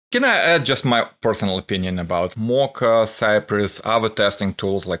Can I add just my personal opinion about Mocha, Cypress, other testing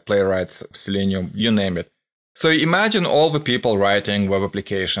tools like Playwright, Selenium, you name it. So imagine all the people writing web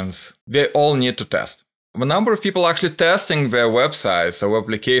applications. They all need to test. The number of people actually testing their websites or web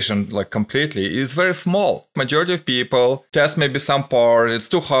application completely is very small. Majority of people test maybe some part, it's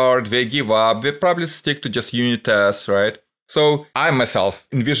too hard, they give up, they probably stick to just unit tests, right? So I myself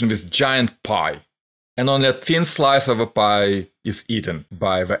envision this giant pie, and only a thin slice of a pie is eaten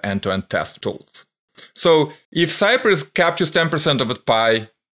by the end-to-end test tools. So if Cypress captures 10% of the pie,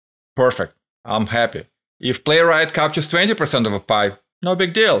 perfect, I'm happy. If Playwright captures 20% of a pie, no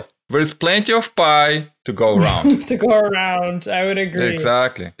big deal. There's plenty of pie to go around. To go around, I would agree.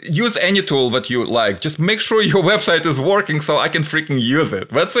 Exactly. Use any tool that you like. Just make sure your website is working so I can freaking use it.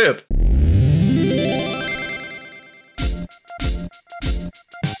 That's it.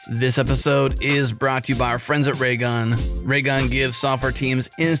 This episode is brought to you by our friends at Raygun. Raygun gives software teams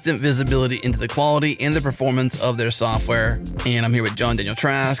instant visibility into the quality and the performance of their software. And I'm here with John Daniel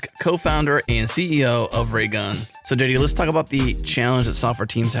Trask, co-founder and CEO of Raygun. So, JD, let's talk about the challenge that software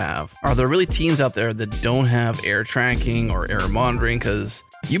teams have. Are there really teams out there that don't have error tracking or error monitoring? Because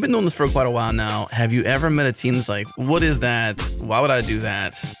you've been doing this for quite a while now. Have you ever met a team that's like, what is that? Why would I do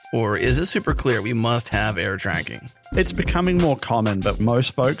that? Or is it super clear we must have error tracking? It's becoming more common, but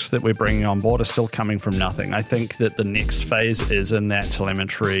most folks that we're bringing on board are still coming from nothing. I think that the next phase is in that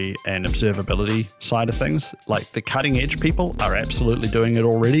telemetry and observability side of things. Like the cutting edge people are absolutely doing it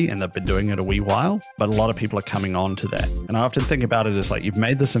already, and they've been doing it a wee while, but a lot of people are coming on to that. And I often think about it as like, you've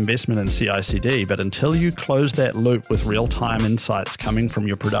made this investment in CI/CD, but until you close that loop with real-time insights coming from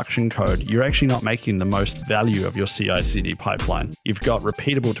your production code, you're actually not making the most value of your CI/CD pipeline. You've got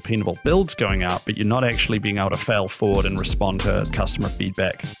repeatable, dependable builds going out, but you're not actually being able to fail forward and respond to customer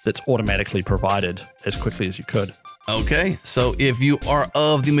feedback that's automatically provided as quickly as you could. Okay, so if you are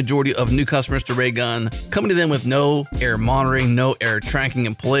of the majority of new customers to Raygun, coming to them with no error monitoring, no error tracking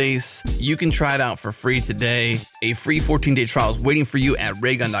in place, you can try it out for free today. A free 14-day trial is waiting for you at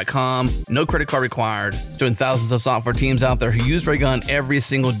Raygun.com. No credit card required. Join thousands of software teams out there who use Raygun every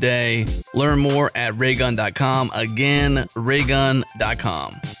single day. Learn more at Raygun.com. Again,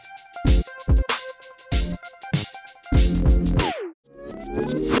 Raygun.com.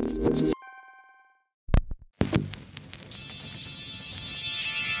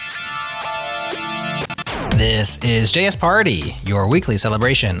 This is JS Party, your weekly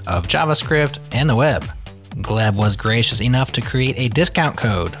celebration of JavaScript and the web. Gleb was gracious enough to create a discount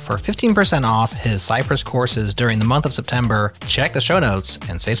code for 15% off his Cypress courses during the month of September. Check the show notes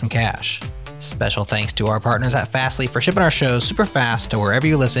and save some cash. Special thanks to our partners at Fastly for shipping our shows super fast to wherever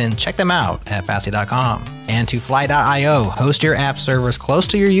you listen. Check them out at fastly.com. And to Fly.io, host your app servers close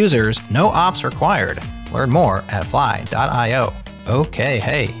to your users, no ops required. Learn more at fly.io. Okay,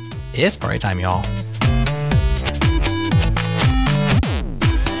 hey, it's party time, y'all.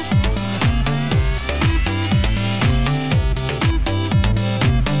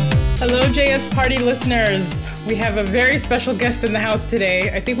 Hello, JS Party listeners. We have a very special guest in the house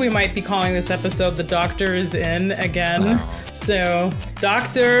today. I think we might be calling this episode The Doctor is In again. So,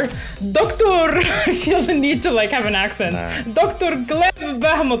 Doctor, I feel the need to have an accent. Dr. Gleb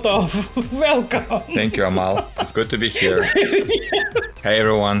Bahmutov, welcome. Thank you, Amal. It's good to be here. Yeah. Hey,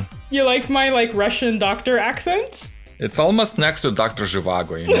 everyone. You like my Russian doctor accent? It's almost next to Dr.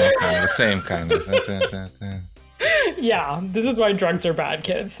 Zhivago, kind of the same kind of. Yeah, this is why drugs are bad,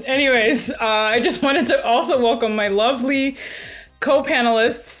 kids. Anyways, I just wanted to also welcome my lovely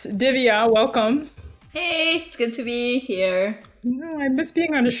co-panelists. Divya, welcome. Hey, it's good to be here. No, I miss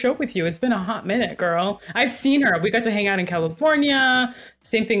being on a show with you. It's been a hot minute, girl. I've seen her. We got to hang out in California.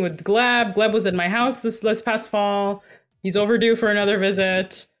 Same thing with Gleb. Gleb was at my house this past fall. He's overdue for another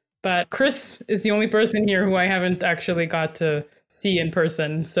visit. But Chris is the only person here who I haven't actually got to see in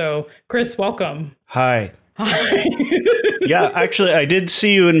person. So, Chris, welcome. Hi. Yeah, actually, I did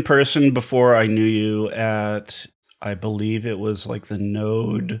see you in person before I knew you at, I believe it was the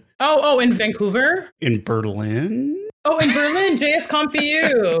Node. Oh, in Vancouver? In Berlin? Oh, in Berlin,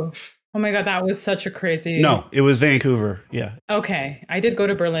 JSConf.eu. Oh my God, that was such a crazy... No, it was Vancouver, yeah. Okay, I did go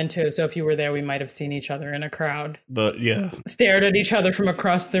to Berlin too, so if you were there, we might have seen each other in a crowd. But yeah. Stared at each other from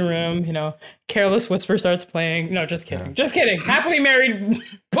across the room, Careless Whisper starts playing. No, just kidding. Just kidding.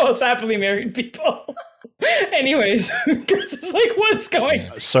 Both happily married people. Anyways, Chris is what's going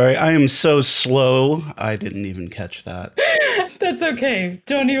on? Sorry, I am so slow. I didn't even catch that. That's okay.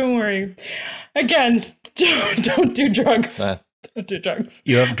 Don't even worry. Again, don't do drugs. Don't do drugs.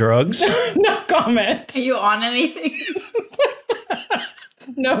 You have drugs? No comment. Are you on anything?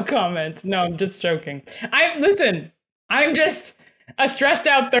 No comment. No, I'm just joking. A stressed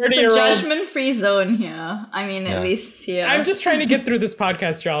out It's a 30-year-old. judgment-free zone here. I mean, at least here. I'm just trying to get through this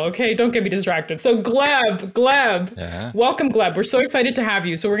podcast, y'all. Okay, don't get me distracted. So Gleb, Yeah. welcome, Gleb. We're so excited to have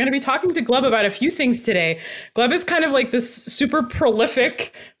you. So we're going to be talking to Gleb about a few things today. Gleb is kind of like this super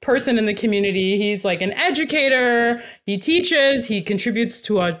prolific person in the community. He's like an educator. He teaches. He contributes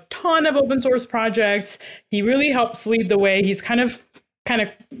to a ton of open source projects. He really helps lead the way. He's kind of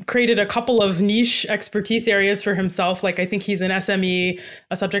created a couple of niche expertise areas for himself. Like I think he's an SME,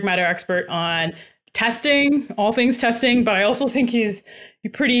 a subject matter expert on testing, all things testing, but I also think he's a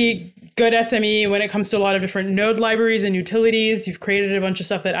pretty good SME when it comes to a lot of different node libraries and utilities. You've created a bunch of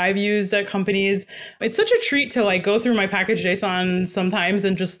stuff that I've used at companies. It's such a treat to like go through my package JSON sometimes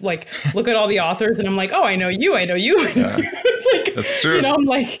and just like look at all the authors and I'm like, oh, I know you. Yeah. It's like, That's true. you know,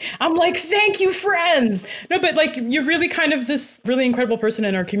 I'm like, thank you, friends. No, but like you're really kind of this really incredible person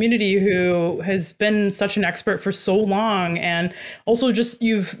in our community who has been such an expert for so long. And also just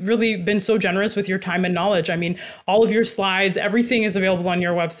you've really been so generous with your time and knowledge. I mean, all of your slides, everything is available on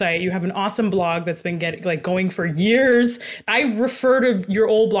your website. You have an awesome blog that's been going for years. I refer to your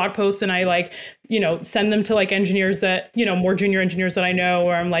old blog posts and I send them to like engineers that, more junior engineers that I know,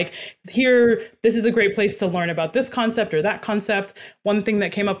 where I'm like, here, this is a great place to learn about this concept or that concept. One thing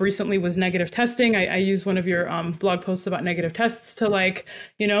that came up recently was negative testing. I used one of your blog posts about negative tests to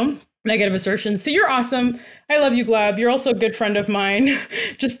negative assertions. So you're awesome. I love you, Gleb. You're also a good friend of mine.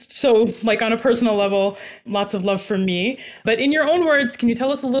 Just so like on a personal level, lots of love from me. But in your own words, can you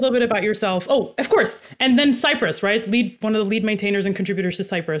tell us a little bit about yourself? Oh, of course. And then Cypress, right? One of the lead maintainers and contributors to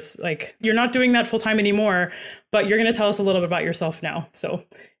Cypress. Like you're not doing that full time anymore, but you're going to tell us a little bit about yourself now. So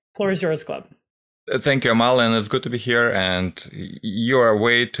floor is yours, Gleb. Thank you, Amal, and it's good to be here. And you are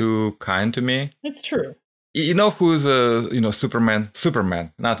way too kind to me. It's true. You know who's Superman?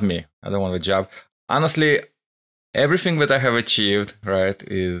 Superman, not me. I don't want a job. Honestly, everything that I have achieved, right,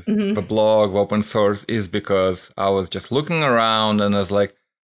 is the blog, open source, is because I was just looking around and I was like,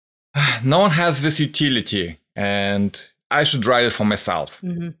 no one has this utility and I should write it for myself.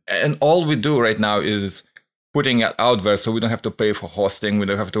 And all we do right now is putting it out there so we don't have to pay for hosting. We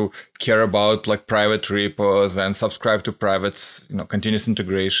don't have to care about like private repos and subscribe to private, continuous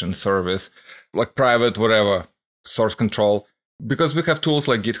integration service, like private, whatever, source control, because we have tools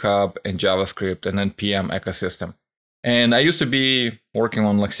like GitHub and JavaScript and NPM ecosystem. And I used to be working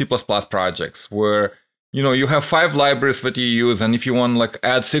on like C++ projects where, you have 5 libraries that you use. And if you want like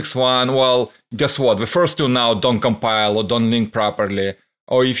add 6th one, well, guess what? The first 2 now don't compile or don't link properly.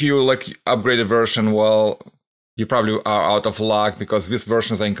 Or if you like upgrade a version, well, you probably are out of luck because these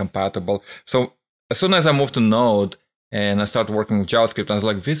versions are incompatible. So as soon as I moved to Node and I started working with JavaScript, I was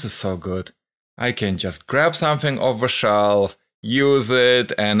like, this is so good. I can just grab something off the shelf, use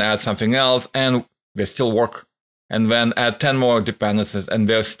it, and add something else, and they still work. And then add 10 more dependencies, and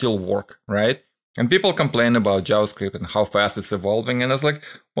they still work, right? And people complain about JavaScript and how fast it's evolving. And it's like,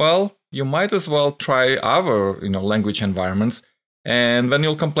 well, you might as well try other, language environments, and then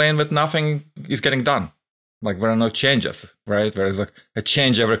you'll complain that nothing is getting done. Like there are no changes, right? There is like a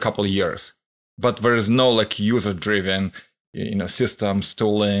change every couple of years, but there is no like user-driven, systems,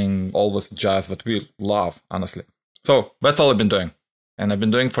 tooling, all this jazz that we love, honestly. So that's all I've been doing. And I've been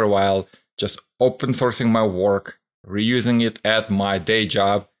doing for a while, just open sourcing my work, reusing it at my day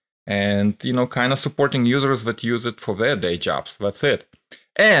job, and, kind of supporting users that use it for their day jobs. That's it.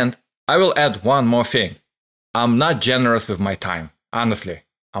 And I will add one more thing. I'm not generous with my time. Honestly,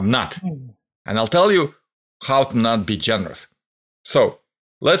 I'm not. And I'll tell you how to not be generous. So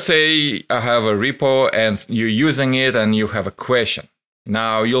let's say I have a repo and you're using it and you have a question.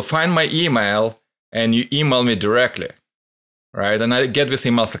 Now you'll find my email and you email me directly, right? And I get these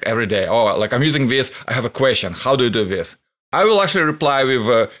emails like every day. Oh, like I'm using this, I have a question. How do you do this? I will actually reply with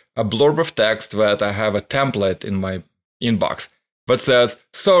a blurb of text that I have a template in my inbox, but says,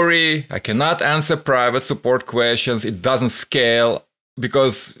 sorry, I cannot answer private support questions. It doesn't scale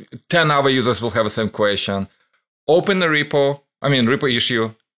because 10 other users will have the same question. Open the repo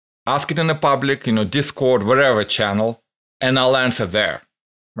issue, ask it in a public, Discord, whatever channel, and I'll answer there,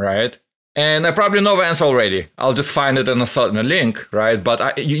 right? And I probably know the answer already. I'll just find it in a link, right?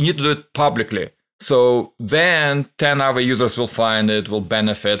 But you need to do it publicly. So then 10 other users will find it, will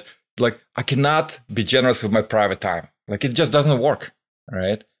benefit. Like I cannot be generous with my private time. Like it just doesn't work,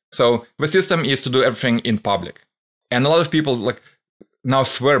 right? So the system is to do everything in public. And a lot of people like now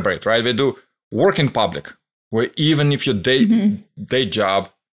swear by it, right? They do work in public, where even if your day job,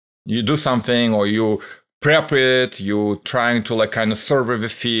 you do something or you prep it, you trying to like kind of survey the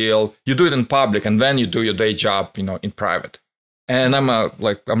field, you do it in public and then you do your day job, in private. And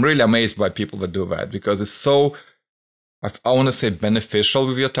I'm really amazed by people that do that because it's so I want to say beneficial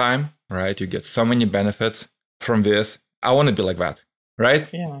with your time, right? You get so many benefits from this. I want to be like that, right?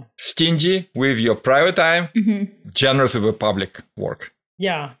 Yeah. Stingy with your private time, generous with your public work.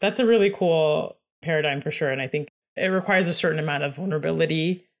 Yeah, that's a really cool paradigm for sure. And I think it requires a certain amount of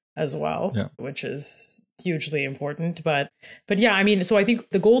vulnerability as well, which is hugely important. But yeah, I mean, so I think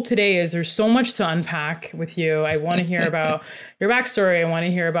the goal today is there's so much to unpack with you. I want to hear about your backstory. I want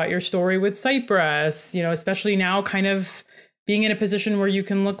to hear about your story with Cypress, you know, especially now kind of being in a position where you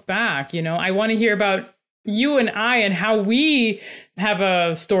can look back, you know. I want to hear about you and I and how we have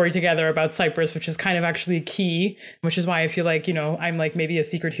a story together about Cypress, which is kind of actually key, which is why I feel like, you know, I'm like maybe a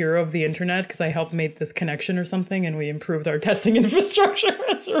secret hero of the internet because I helped make this connection or something and we improved our testing infrastructure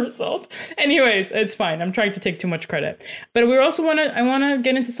as a result. Anyways, it's fine. I'm trying to take too much credit. But I want to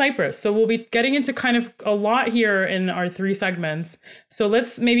get into Cypress. So we'll be getting into kind of a lot here in our 3 segments. So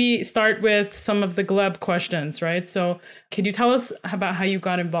let's maybe start with some of the Gleb questions, right? So can you tell us about how you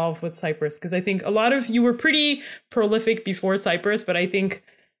got involved with Cypress? Because I think a lot of you were pretty prolific before Cypress, but I think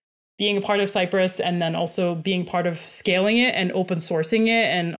being a part of Cypress and then also being part of scaling it and open sourcing it.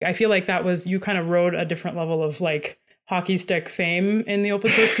 And I feel like that was, you kind of rode a different level of like hockey stick fame in the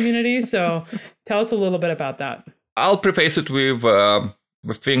open source community. So tell us a little bit about that. I'll preface it with the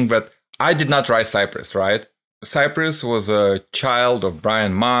thing that I did not write Cypress, right? Cypress was a child of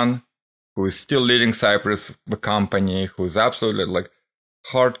Brian Munn, who is still leading Cypress, the company, who's absolutely like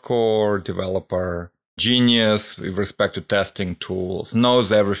hardcore developer, genius with respect to testing tools,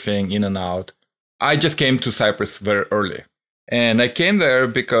 knows everything in and out. I just came to Cypress very early. And I came there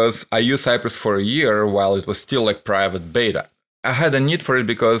because I used Cypress for a year while it was still like private beta. I had a need for it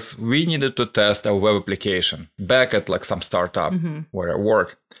because we needed to test a web application back at like some startup where I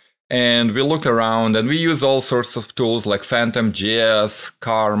worked. And we looked around and we used all sorts of tools like Phantom.js,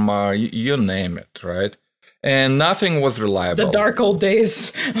 Karma, you name it, right? And nothing was reliable. The dark old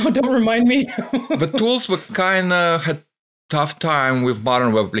days. Oh, don't remind me. The tools were kind of had tough time with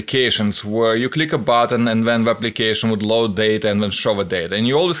modern web applications where you click a button and then the application would load data and then show the data. And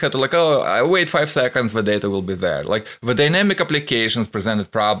you always had to like, oh, I wait 5 seconds, the data will be there. Like the dynamic applications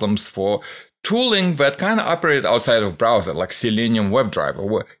presented problems for tooling that kind of operated outside of browser, like Selenium WebDriver,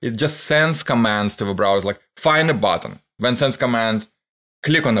 where it just sends commands to the browser, like find a button, then sends commands,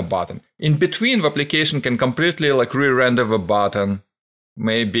 click on a button. In between, the application can completely like re-render the button,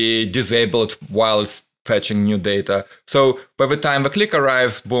 maybe disable it while it's fetching new data. So by the time the click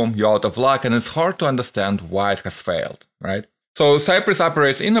arrives, boom, you're out of luck, and it's hard to understand why it has failed, right? So Cypress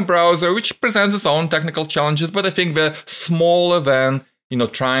operates in a browser, which presents its own technical challenges, but I think they're smaller than, you know,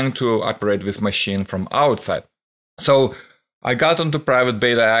 trying to operate this machine from outside. So I got onto private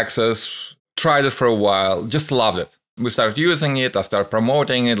beta access, tried it for a while, just loved it. We started using it, I started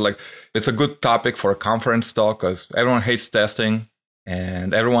promoting it. Like, it's a good topic for a conference talk because everyone hates testing.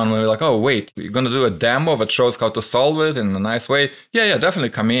 And everyone will be like, oh, wait, you're going to do a demo that shows how to solve it in a nice way? Yeah,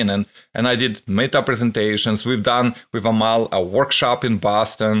 definitely come in. And I did meta presentations. We've done with Amal a workshop in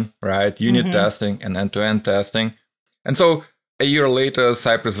Boston, right? Unit testing and end-to-end testing. And so a year later,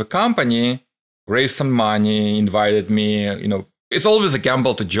 Cypress, the company, raised some money, invited me. You know, it's always a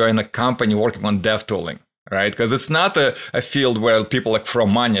gamble to join a company working on dev tooling, right? Because it's not a field where people like throw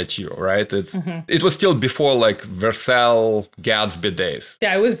money at you, right? It was still before like Vercel, Gatsby days.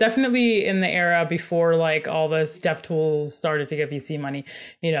 Yeah, it was definitely in the era before like all this dev tools started to get VC money.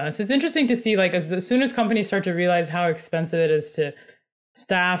 You know, so it's interesting to see like as soon as companies start to realize how expensive it is to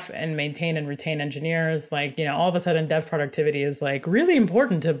staff and maintain and retain engineers, like, you know, all of a sudden dev productivity is like really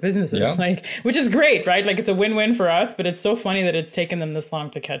important to businesses, like, which is great, right? Like it's a win-win for us, but it's so funny that it's taken them this long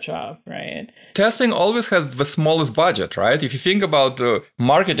to catch up, right? Testing always has the smallest budget, right? If you think about the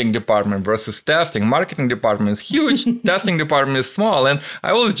marketing department versus testing, marketing department is huge, testing department is small. And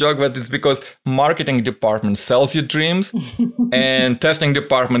I always joke that it's because marketing department sells you dreams and testing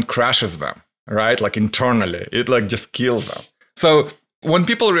department crashes them, right? Like internally, it like just kills them. So when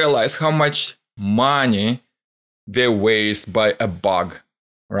people realize how much money they waste by a bug,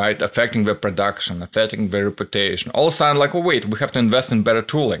 right, affecting their production, affecting their reputation, all of a sudden like, oh, wait, we have to invest in better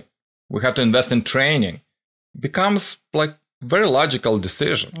tooling. We have to invest in training. It becomes like very logical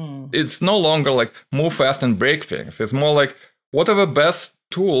decision. It's no longer like move fast and break things. It's more like what are the best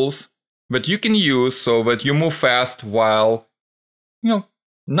tools that you can use so that you move fast while, you know,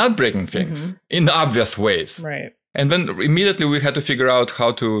 not breaking things in obvious ways. Right. And then immediately we had to figure out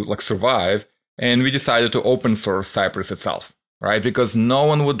how to like survive. And we decided to open source Cypress itself, right? Because no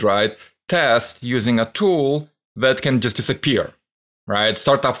one would write tests using a tool that can just disappear, right?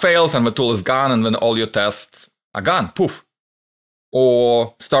 Startup fails and the tool is gone and then all your tests are gone. Poof.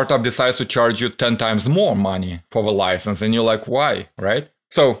 Or startup decides to charge you 10 times more money for the license. And you're like, why, right?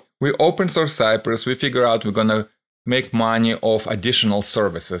 So we open source Cypress. We figure out we're going to make money off additional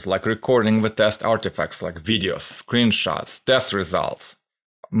services like recording the test artifacts like videos, screenshots, test results,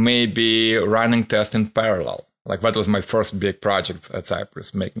 maybe running tests in parallel. Like that was my first big project at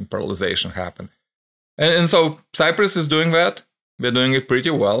Cypress, making parallelization happen. And so Cypress is doing that. We're doing it pretty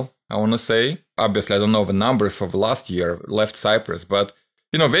well, I want to say. Obviously, I don't know the numbers for the last year left Cypress, but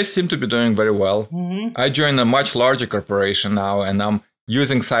they seem to be doing very well. Mm-hmm. I joined a much larger corporation now, and I'm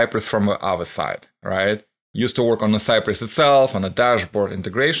using Cypress from the other side, right? Used to work on the Cypress itself, on the dashboard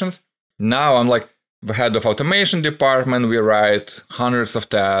integrations. Now I'm like the head of automation department. We write hundreds of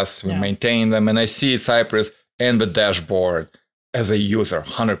tests, we maintain them, and I see Cypress and the dashboard as a user,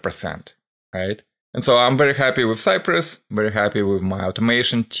 100%, right? And so I'm very happy with Cypress, very happy with my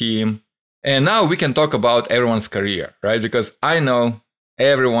automation team. And now we can talk about everyone's career, right? Because I know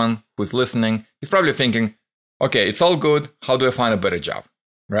everyone who's listening is probably thinking, okay, it's all good. How do I find a better job,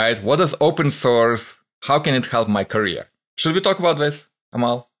 right? What is open source? How can it help my career? Should we talk about this,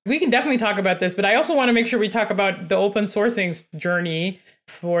 Amal? We can definitely talk about this, but I also want to make sure we talk about the open sourcing journey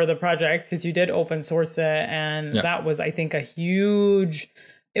for the project, because you did open source it. And that was, I think,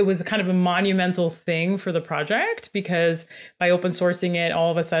 it was kind of a monumental thing for the project, because by open sourcing it,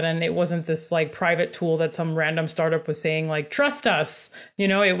 all of a sudden, it wasn't this like private tool that some random startup was saying, like, trust us.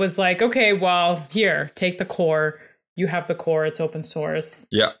 It was like, okay, well, here, take the core. You have the core, it's open source.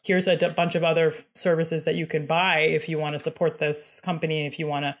 Yeah. Here's a bunch of other services that you can buy if you want to support this company, if you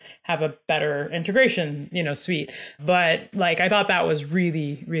want to have a better integration, suite. But like, I thought that was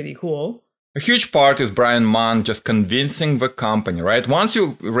really, really cool. A huge part is Brian Munn just convincing the company, right? Once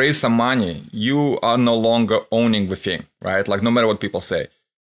you raise some money, you are no longer owning the thing, right? Like, no matter what people say.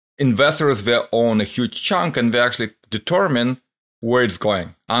 Investors, they own a huge chunk, and they actually determine where it's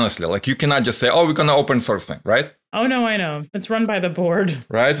going. Honestly, like, you cannot just say, oh, we're going to open source thing, right? Oh, no, I know. It's run by the board.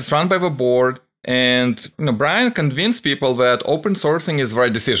 Right? It's run by the board. And, Brian convinced people that open sourcing is the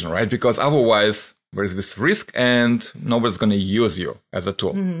right decision, right? Because otherwise, there's this risk and nobody's going to use you as a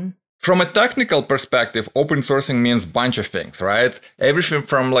tool. Mm-hmm. From a technical perspective, open sourcing means a bunch of things, right? Everything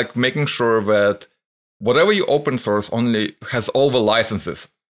from like making sure that whatever you open source only has all the licenses,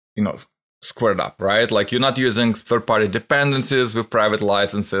 squared up, right? Like, you're not using third-party dependencies with private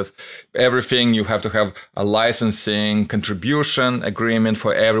licenses. Everything, you have to have a licensing contribution agreement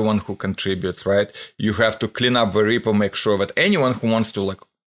for everyone who contributes, right? You have to clean up the repo, make sure that anyone who wants to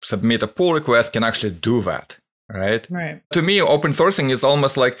submit a pull request can actually do that. Right? To me, open sourcing is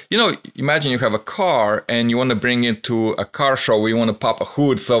almost like, imagine you have a car and you want to bring it to a car show where you want to pop a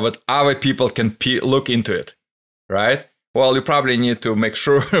hood so that other people can look into it, right? Well, you probably need to make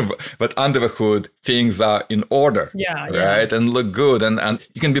sure that under the hood, things are in order, right? And look good, and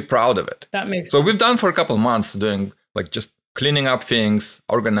you can be proud of it. That makes sense. So we've done for a couple of months doing just cleaning up things,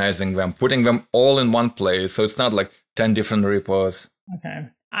 organizing them, putting them all in one place. So it's not like 10 different repos. Okay.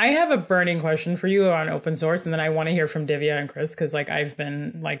 I have a burning question for you on open source, and then I want to hear from Divya and Chris, because I've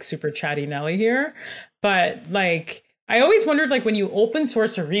been super chatty Nelly here. But I always wondered, when you open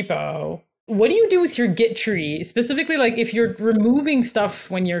source a repo, what do you do with your Git tree? Specifically, if you're removing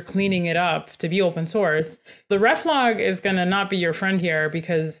stuff when you're cleaning it up to be open source, the reflog is going to not be your friend here,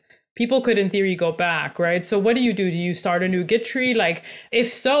 because people could, in theory, go back, right? So what do? Do you start a new Git tree?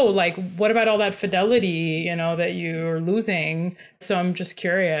 If so, what about all that fidelity, that you're losing? So I'm just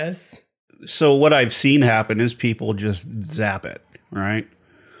curious. So what I've seen happen is people just zap it, right?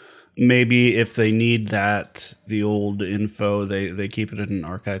 Maybe if they need the old info, they keep it in an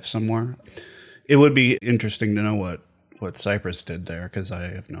archive somewhere. It would be interesting to know what Cypress did there, because I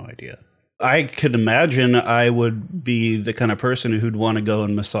have no idea. I could imagine I would be the kind of person who'd want to go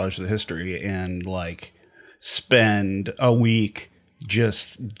and massage the history and spend a week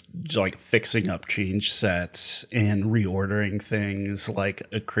just fixing up change sets and reordering things like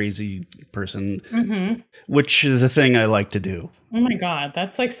a crazy person, which is a thing I like to do. Oh my God,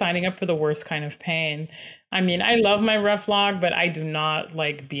 that's signing up for the worst kind of pain. I mean, I love my reflog, but I do not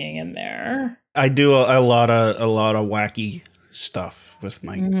like being in there. I do a lot of wacky stuff with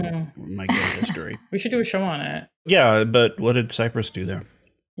my Git history. We should do a show on it. Yeah, but what did Cypress do there?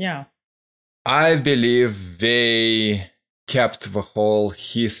 Yeah. I believe they kept the whole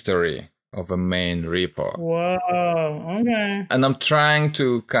history of a main repo. Whoa, okay. And I'm trying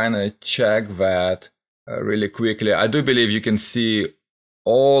to kind of check that really quickly. I do believe you can see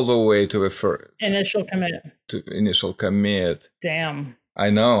all the way to the first. Initial commit. Damn. I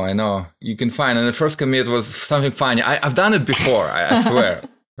know. You can find, and the first commit was something funny. I've done it before, I swear,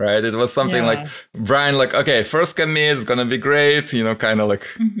 right? It was something like Brian, like, okay, first commit is gonna be great, you know, kind of like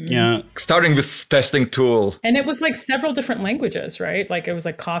starting with testing tool. And it was like several different languages, right? Like it was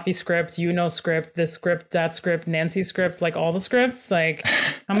like coffee script, script, this script, that script, Nancy script, like all the scripts. Like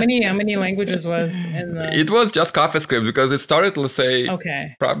how many languages was in the? It was just CoffeeScript because it started, let's say,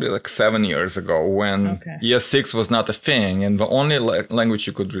 probably like 7 years ago when ES6 was not a thing, and the only language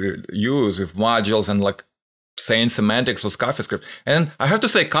you could use with modules and like saying semantics was CoffeeScript. And I have to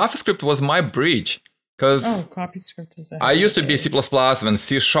say, CoffeeScript was my bridge because CoffeeScript was I used to be C++ and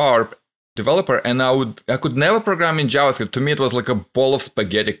C# developer, and I could never program in JavaScript. To me, it was like a bowl of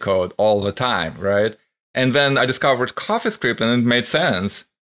spaghetti code all the time, right? And then I discovered CoffeeScript, and it made sense.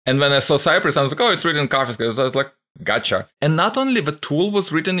 And when I saw Cypress, I was like, oh, it's written in CoffeeScript. So I was like, gotcha. And not only the tool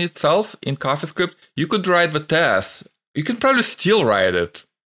was written itself in CoffeeScript, you could write the tests. You could probably still write it.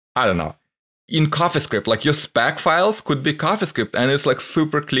 I don't know. In CoffeeScript, like your spec files could be CoffeeScript, and it's like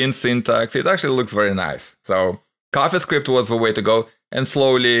super clean syntax. It actually looks very nice. So CoffeeScript was the way to go, and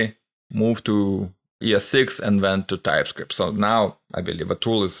slowly moved to ES6 and then to TypeScript. So now I believe the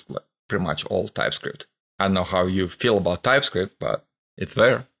tool is like pretty much all TypeScript. I don't know how you feel about TypeScript, but it's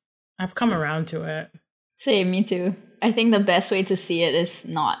there. I've come around to it. Same, me too. I think the best way to see it is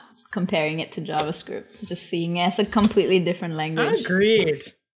not comparing it to JavaScript, just seeing it as a completely different language. Agreed.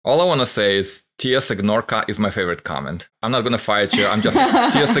 All I want to say is TS ignore is my favorite comment. I'm not going to fight you. I'm just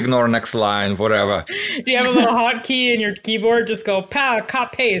TS ignore next line, whatever. Do you have a little hotkey in your keyboard? Just go,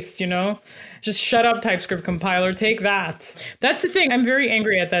 copy, paste, you know? Just shut up, TypeScript compiler. Take that. That's the thing. I'm very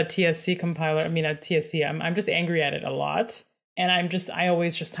angry at that TSC compiler. I mean, at TSC, I'm just angry at it a lot. And I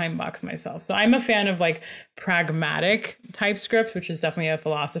always just time box myself. So I'm a fan of like pragmatic TypeScript, which is definitely a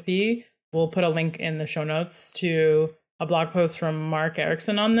philosophy. We'll put a link in the show notes to a blog post from Mark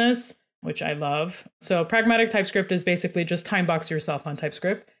Erickson on this, which I love. So pragmatic TypeScript is basically just time box yourself on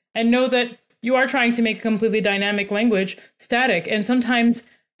TypeScript and know that you are trying to make a completely dynamic language static. And sometimes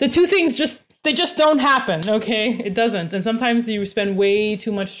the two things just don't happen, okay? It doesn't. And sometimes you spend way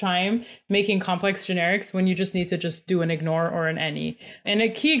too much time making complex generics when you just need to just do an ignore or an any. And a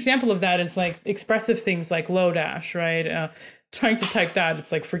key example of that is like expressive things like Lodash, right? Trying to type that,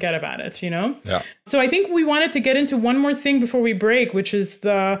 it's like, forget about it, you know? Yeah. So I think we wanted to get into one more thing before we break, which is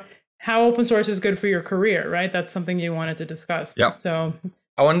how open source is good for your career, right? That's something you wanted to discuss. Yeah. So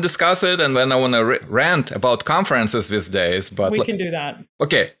I want to discuss it, and then I want to rant about conferences these days. But we can do that.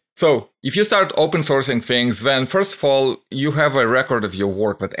 Okay. So if you start open sourcing things, then first of all, you have a record of your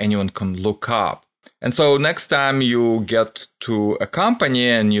work that anyone can look up. And so next time you get to a company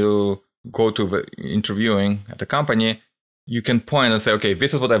and you go to the interviewing at the company, you can point and say, okay,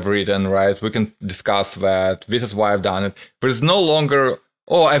 this is what I've written, right? We can discuss that. This is why I've done it. But it's no longer,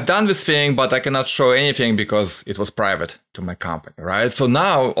 oh, I've done this thing, but I cannot show anything because it was private to my company, right? So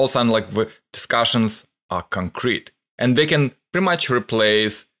now all of a sudden, like, the discussions are concrete, and they can pretty much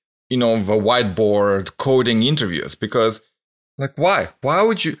replace, the whiteboard coding interviews. Because, like, why? Why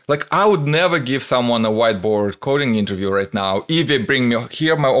would you, like, I would never give someone a whiteboard coding interview right now if they bring me,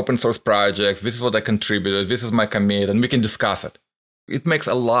 here are my open source projects, this is what I contributed, this is my commit, and we can discuss it. It makes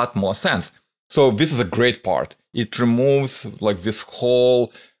a lot more sense. So this is a great part. It removes, like, this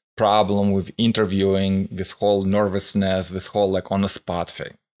whole problem with interviewing, this whole nervousness, this whole, like, on the spot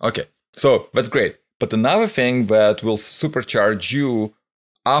thing. Okay, so that's great. But another thing that will supercharge you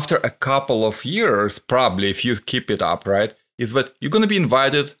after a couple of years, probably, if you keep it up, right, is that you're going to be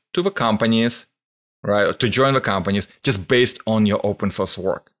invited to the companies, right, to join the companies just based on your open source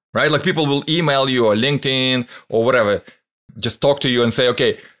work, right? Like, people will email you or LinkedIn or whatever, just talk to you and say,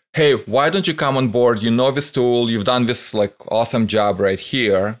 okay, hey, why don't you come on board? You know this tool, you've done this like awesome job right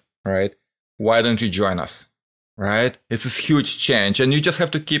here, right? Why don't you join us, right? It's this huge change, and you just have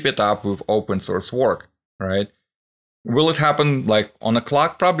to keep it up with open source work, right? Will it happen like on a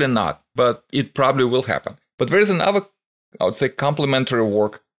clock? Probably not, but it probably will happen. But there is another, I would say, complementary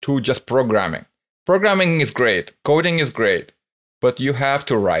work to just programming. Programming is great, coding is great, but you have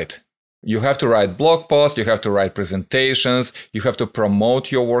to write. You have to write blog posts, you have to write presentations, you have to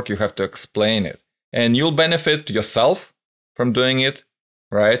promote your work, you have to explain it. And you'll benefit yourself from doing it,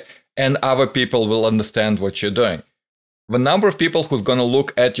 right? And other people will understand what you're doing. The number of people who's going to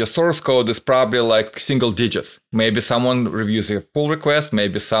look at your source code is probably like single digits. Maybe someone reviews your pull request,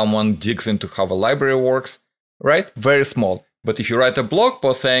 maybe someone digs into how the library works, right? Very small. But if you write a blog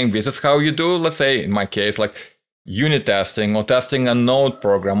post saying this is how you do, let's say in my case, like unit testing or testing a Node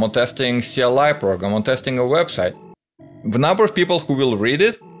program or testing CLI program or testing a website, the number of people who will read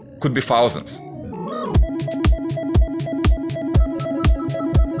it could be thousands.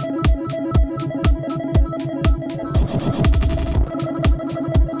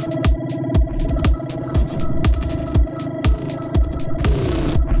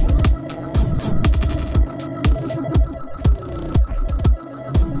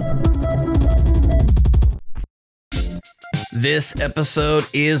 This episode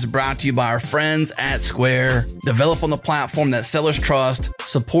is brought to you by our friends at Square. Develop on the platform that sellers trust.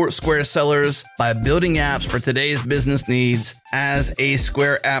 Support Square sellers by building apps for today's business needs. As a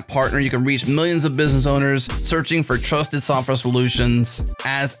Square app partner, you can reach millions of business owners searching for trusted software solutions.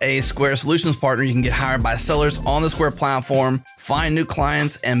 As a Square Solutions partner, you can get hired by sellers on the Square platform, find new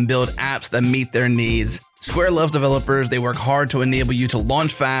clients, and build apps that meet their needs. Square loves developers. They work hard to enable you to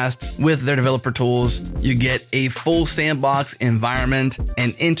launch fast with their developer tools. You get a full sandbox environment,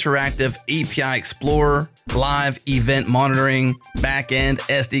 an interactive API explorer, live event monitoring, backend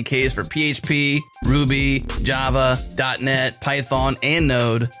SDKs for PHP, Ruby, Java, .NET, Python, and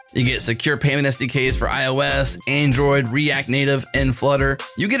Node. You get secure payment SDKs for iOS, Android, React Native, and Flutter.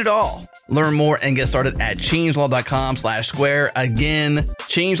 You get it all. Learn more and get started at changelog.com/square. Again,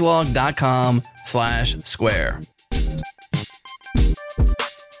 changelog.com/square.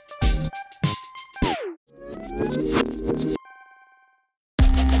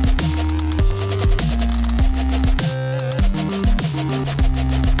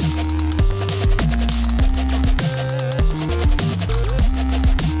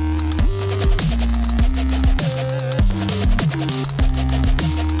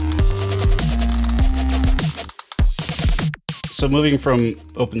 So moving from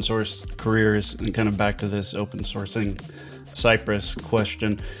open source careers and kind of back to this open sourcing Cypress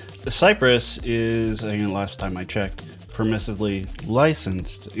question. Cypress is, last time I checked, permissively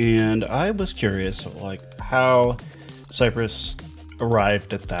licensed. And I was curious, like, how Cypress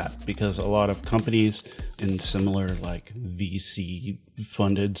arrived at that, because a lot of companies in similar, like,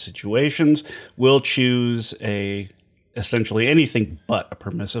 VC-funded situations will choose essentially anything but a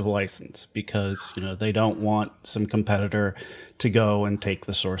permissive license because, they don't want some competitor to go and take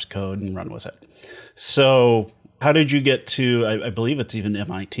the source code and run with it. So how did you get to, I believe it's even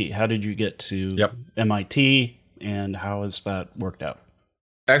MIT. How did you get to MIT and how has that worked out?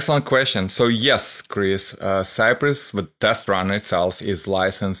 Excellent question. So yes, Chris, Cypress, the test runner itself is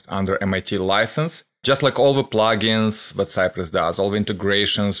licensed under MIT license. Just like all the plugins that Cypress does, all the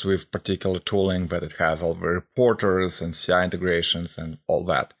integrations with particular tooling that it has, all the reporters and CI integrations and all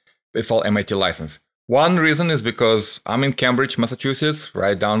that. It's all MIT license. One reason is because I'm in Cambridge, Massachusetts,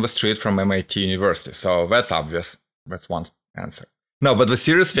 right down the street from MIT University. So that's obvious. That's one answer. No, but the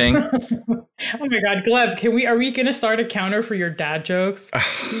serious thing... Oh my God, Gleb, are we going to start a counter for your dad jokes?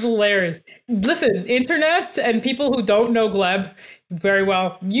 This is hilarious. Listen, internet and people who don't know Gleb very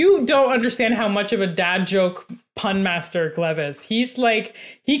well, you don't understand how much of a dad joke pun master Gleb is. He's like,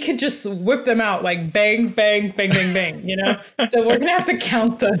 he could just whip them out like bang, bang, bang, bang, bang, So we're going to have to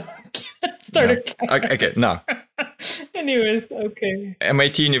count them. Start a counter. Okay, no. Anyways, okay.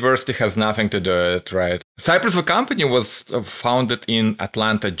 MIT University has nothing to do with it, right? Cypress, the company, was founded in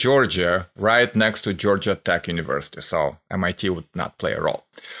Atlanta, Georgia, right next to Georgia Tech University. So MIT would not play a role.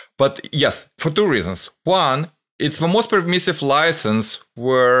 But yes, for two reasons. One, it's the most permissive license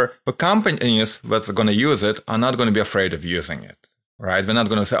where the companies that are going to use it are not going to be afraid of using it, right? They're not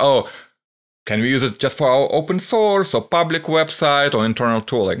going to say, oh, can we use it just for our open source or public website or internal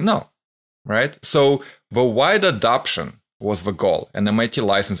tooling? No, right? So the wide adoption was the goal, and the MIT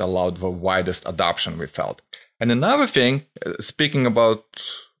license allowed the widest adoption, we felt. And another thing, speaking about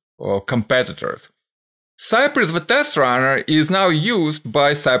competitors, Cypress the test runner is now used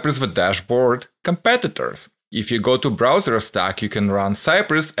by Cypress the dashboard competitors. If you go to browser stack, you can run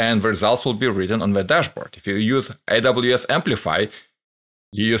Cypress and the results will be written on the dashboard. If you use AWS Amplify,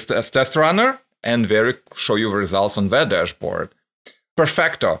 you use test runner and they show you the results on the dashboard.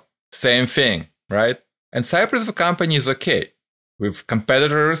 Perfecto, same thing, right? And Cypress, the company, is okay with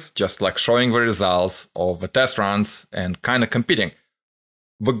competitors just like showing the results of the test runs and kind of competing.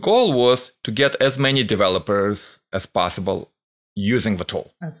 The goal was to get as many developers as possible using the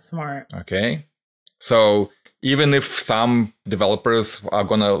tool. That's smart. Okay. So even if some developers are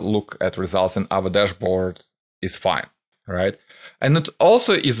going to look at results in other dashboards, it's fine, right? And it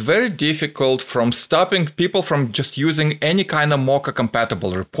also is very difficult from stopping people from just using any kind of Mocha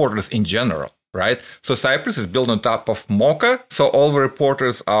compatible reporters in general, right? So Cypress is built on top of Mocha, so all the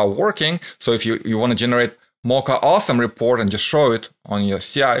reporters are working. So if you want to generate Mocha awesome report and just show it on your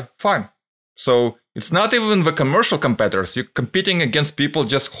CI, fine. So it's not even the commercial competitors. You're competing against people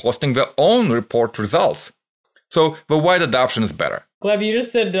just hosting their own report results. So the wide adoption is better. Gleb, you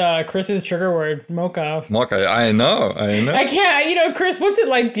just said Chris's trigger word, Mocha. Mocha, I know. I can't, Chris, what's it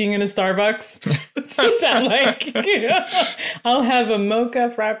like being in a Starbucks? What's it sound like? I'll have a Mocha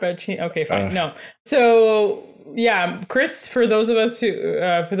Frappuccino. Okay, fine. No. So yeah, Chris, for those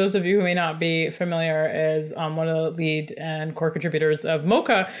of you who may not be familiar, is one of the lead and core contributors of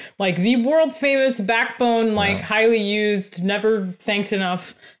Mocha, like the world famous backbone, like highly used, never thanked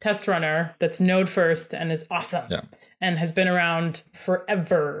enough test runner that's node first and is awesome and has been around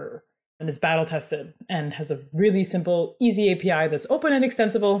forever and is battle tested and has a really simple, easy API that's open and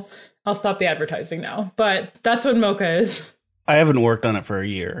extensible. I'll stop the advertising now, but that's what Mocha is. I haven't worked on it for a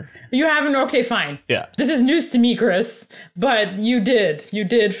year. You haven't? Okay, fine. Yeah. This is news to me, Chris, but you did. You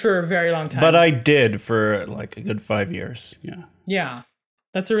did for a very long time. But I did for like a good 5 years. Yeah. Yeah.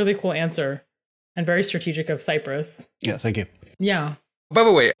 That's a really cool answer and very strategic of Cypress. Yeah, thank you. Yeah. By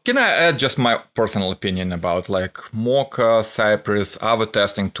the way, can I add just my personal opinion about like Mocha, Cypress, other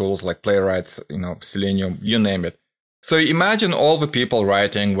testing tools like Playwright, Selenium, you name it. So imagine all the people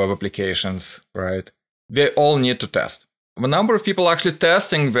writing web applications, right? They all need to test. The number of people actually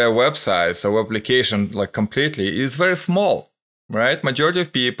testing their websites or application like completely is very small, right? Majority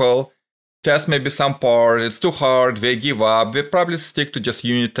of people test maybe some part, it's too hard, they give up, they probably stick to just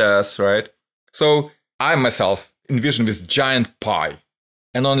unit tests, right? So I myself envision this giant pie,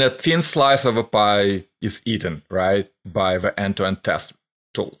 and only a thin slice of a pie is eaten, right, by the end-to-end test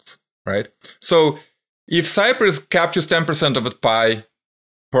tools, right? So if Cypress captures 10% of the pie,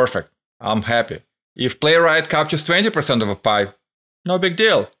 perfect, I'm happy. If Playwright captures 20% of a pie, no big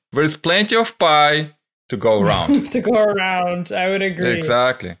deal. There is plenty of pie to go around. To go around, I would agree.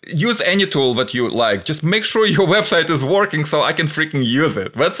 Exactly. Use any tool that you like. Just make sure your website is working so I can freaking use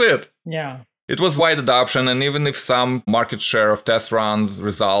it. That's it. Yeah. It was wide adoption, and even if some market share of test runs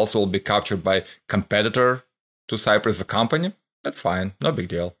results will be captured by competitor to Cypress the company, that's fine. No big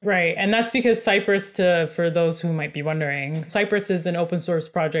deal. Right. And that's because Cypress, for those who might be wondering, Cypress is an open source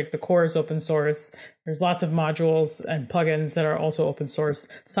project. The core is open source. There's lots of modules and plugins that are also open source,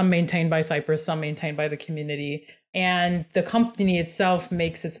 some maintained by Cypress, some maintained by the community. And the company itself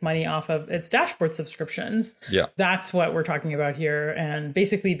makes its money off of its dashboard subscriptions. Yeah. That's what we're talking about here. And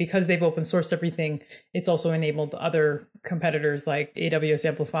basically, because they've open sourced everything, it's also enabled other competitors like AWS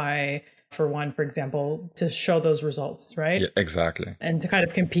Amplify, for example, to show those results, right? Yeah, exactly. And to kind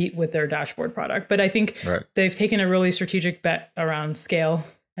of compete with their dashboard product. But I think they've taken a really strategic bet around scale.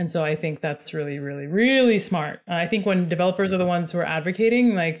 And so I think that's really, really, really smart. I think when developers are the ones who are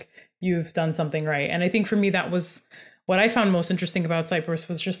advocating, like, you've done something right. And I think for me, that was what I found most interesting about Cypress,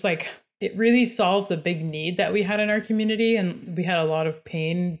 was just like, it really solved a big need that we had in our community. And we had a lot of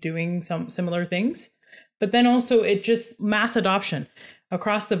pain doing some similar things. But then also it just mass adoption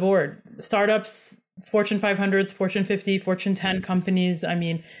across the board. Startups, Fortune 500s, Fortune 50, Fortune 10 companies. I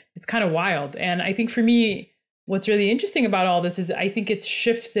mean, it's kind of wild. And I think for me, what's really interesting about all this is I think it's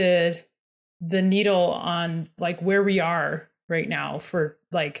shifted the needle on like where we are right now for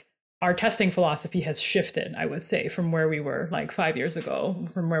like our testing philosophy has shifted, I would say, from where we were like 5 years ago,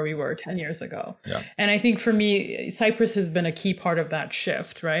 from where we were 10 years ago. Yeah. And I think for me, Cypress has been a key part of that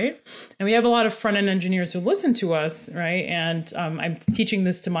shift, right? And we have a lot of front-end engineers who listen to us, right? And I'm teaching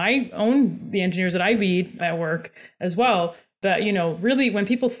this to the engineers that I lead at work as well, that, really when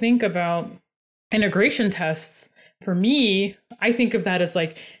people think about integration tests, for me, I think of that as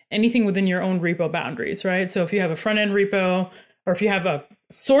like anything within your own repo boundaries, right? So if you have a front-end repo, or if you have a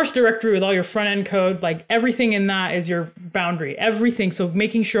source directory with all your front end code, like everything in that is your boundary, everything. So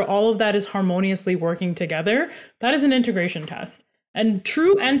making sure all of that is harmoniously working together, that is an integration test. And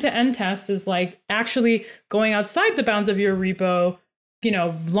true end-to-end test is like actually going outside the bounds of your repo,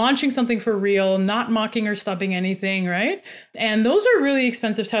 launching something for real, not mocking or stubbing anything, right? And those are really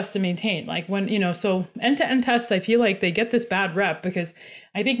expensive tests to maintain. Like when, so end-to-end tests, I feel like they get this bad rep because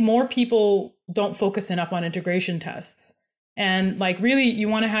I think more people don't focus enough on integration tests. And like, really, you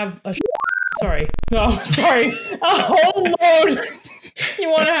want to have a whole load. You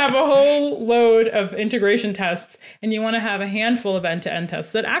want to have a whole load of integration tests, and you want to have a handful of end-to-end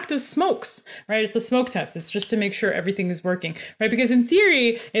tests that act as smokes, right? It's a smoke test. It's just to make sure everything is working, right? Because in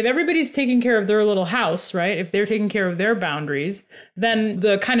theory, if everybody's taking care of their little house, right? If they're taking care of their boundaries, then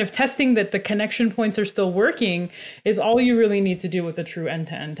the kind of testing that the connection points are still working is all you really need to do with a true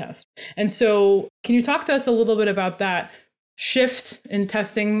end-to-end test. And so can you talk to us a little bit about that shift in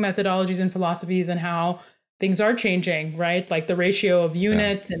testing methodologies and philosophies and how things are changing, right? Like the ratio of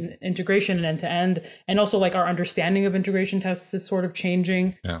unit and integration and end-to-end, and also like our understanding of integration tests is sort of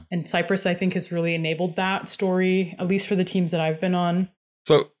changing. Yeah. And Cypress, I think, has really enabled that story, at least for the teams that I've been on.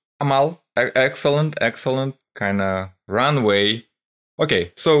 So Amal, excellent kind of runway.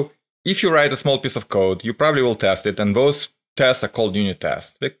 Okay, so if you write a small piece of code, you probably will test it, and those tests are called unit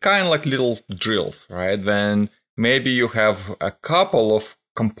tests. They're kind of like little drills, right? Then maybe you have a couple of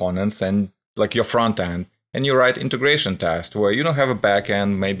components and like your front end, and you write integration tests where you don't have a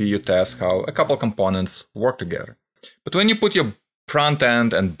backend. Maybe you test how a couple components work together. But when you put your front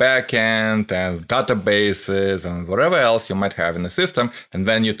end and back end and databases and whatever else you might have in the system, and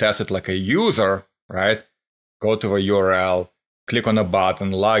then you test it like a user, right? Go to a URL, click on a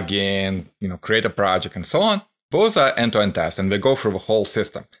button, log in, create a project and so on. Those are end-to-end tests, and they go through the whole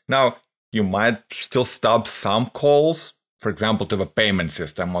system. Now, you might still stop some calls, for example, to the payment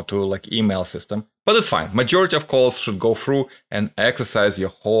system or to like email system, but it's fine. Majority of calls should go through and exercise your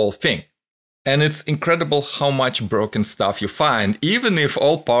whole thing. And it's incredible how much broken stuff you find, even if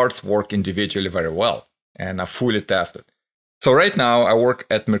all parts work individually very well and are fully tested. So right now I work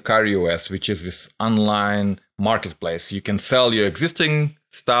at Mercari US, which is this online marketplace. You can sell your existing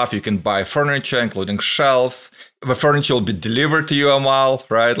stuff. You can buy furniture, including shelves. The furniture will be delivered to you a mile,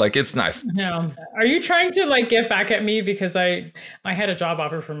 right? Like, it's nice. No. Are you trying to like get back at me? Because I had a job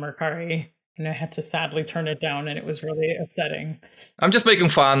offer from Mercari and I had to sadly turn it down, and it was really upsetting. I'm just making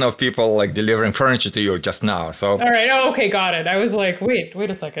fun of people like delivering furniture to you just now. So all right. Oh, okay. Got it. I was like, wait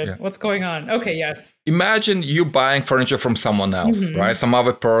a second. Yeah. What's going on? Okay. Yes. Imagine you buying furniture from someone else, right? Some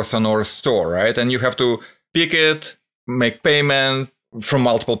other person or a store, right? And you have to pick it, make payment from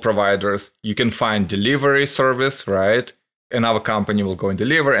multiple providers. You can find delivery service, right? Another company will go and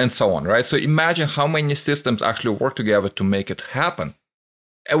deliver and so on, right? So imagine how many systems actually work together to make it happen.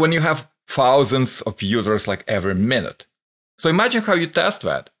 And when you have thousands of users like every minute. So imagine how you test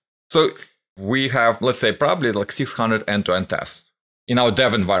that. So we have, let's say, probably like 600 end-to-end tests in our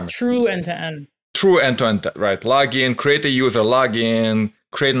dev environment. True end-to-end. True end-to-end, right? Log in, create a user, log in,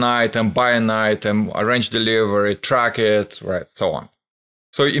 create an item, buy an item, arrange delivery, track it, right? So on.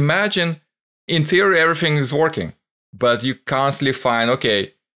 So imagine, in theory, everything is working, but you constantly find,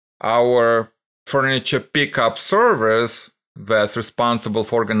 okay, our furniture pickup service that's responsible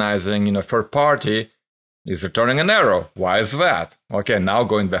for organizing, third party is returning an error. Why is that? Okay, now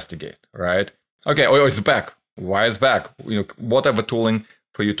go investigate, right? Okay, oh, it's back. Why is back? Whatever tooling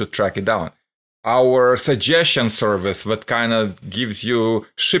for you to track it down. Our suggestion service that kind of gives you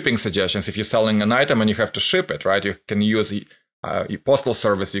shipping suggestions. If you're selling an item and you have to ship it, right? You can use a postal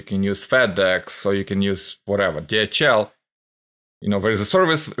service, you can use FedEx, or you can use whatever, DHL. There is a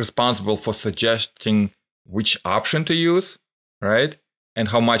service responsible for suggesting which option to use, right? And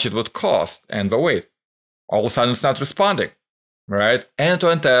how much it would cost and the weight. All of a sudden, it's not responding, right?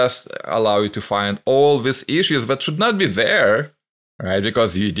 End-to-end tests allow you to find all these issues that should not be there, right?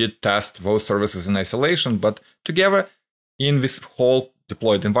 Because you did test those services in isolation, but together in this whole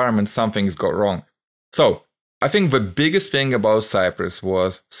deployed environment, something's gone wrong. So I think the biggest thing about Cypress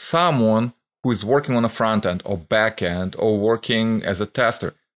was someone who is working on a front end or back end or working as a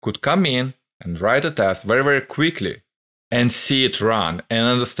tester could come in and write a test very, very quickly and see it run and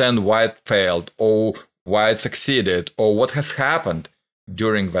understand why it failed or why it succeeded or what has happened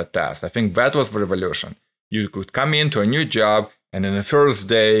during that test. I think that was the revolution. You could come into a new job and in the first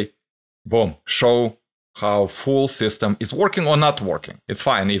day, boom, show how full system is working or not working. It's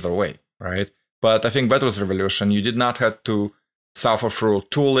fine either way, right? But I think that was the revolution. You did not have to suffer through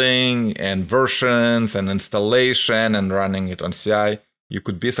tooling and versions and installation and running it on CI. You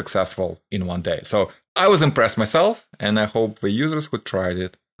could be successful in one day. So I was impressed myself, and I hope the users who tried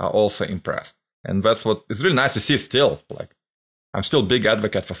it are also impressed. And that's what is really nice to see still. Like, I'm still a big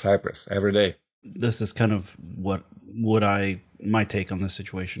advocate for Cypress every day. This is kind of my take on this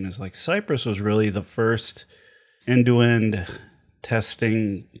situation is like Cypress was really the first end-to-end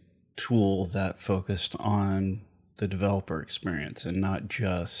testing tool that focused on the developer experience and not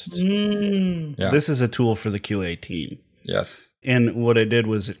just This is a tool for the QA team. Yes. And what it did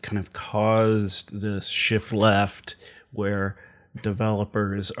was it kind of caused this shift left where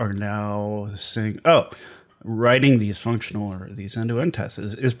developers are now saying, oh, writing these functional or these end-to-end tests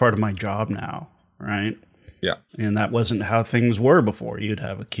is part of my job now, right? Yeah. And that wasn't how things were before. You'd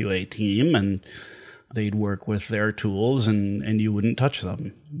have a QA team and they'd work with their tools and you wouldn't touch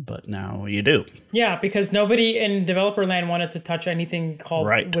them. But now you do. Yeah, because nobody in developer land wanted to touch anything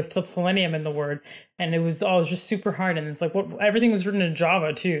called with Selenium in the word. And it was just super hard. And it's like, everything was written in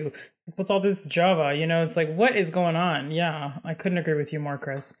Java too. What's all this Java? It's like, what is going on? Yeah, I couldn't agree with you more,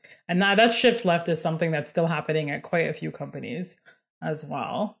 Chris. And that shift left is something that's still happening at quite a few companies as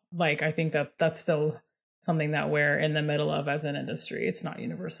well. Like, I think that's still something that we're in the middle of as an industry. It's not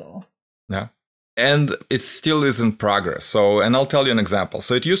universal. Yeah. And it still is in progress. And I'll tell you an example.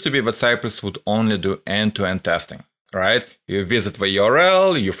 So it used to be that Cypress would only do end-to-end testing, right? You visit the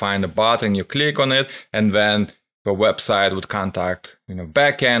URL, you find a button, you click on it, and then the website would contact,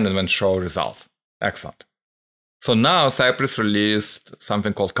 backend and then show results. Excellent. So now Cypress released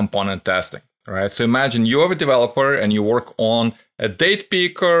something called component testing. right? So imagine you are a developer and you work on a date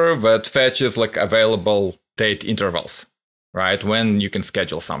picker that fetches like available date intervals, right? When you can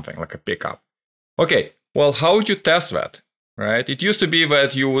schedule something like a pickup. Okay, well, how would you test that, right? It used to be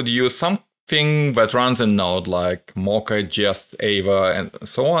that you would use something that runs in Node like Mocha, Jest, Ava, and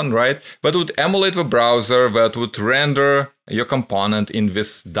so on, right? But would emulate the browser, that would render your component in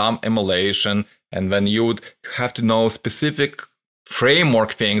this dumb emulation, and then you would have to know specific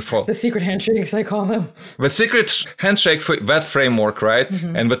framework things for The secret handshakes, I call them. the secret handshakes for that framework, right?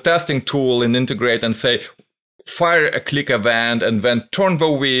 And the testing tool and integrate and say, fire a click event and then turn the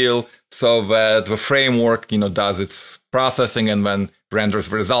wheel so that the framework, does its processing and then renders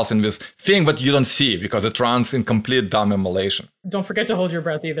the results in this thing that you don't see because it runs in complete dumb emulation. Don't forget to hold your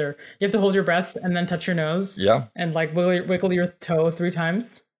breath either. You have to hold your breath and then touch your nose. Yeah. And like wiggle your toe 3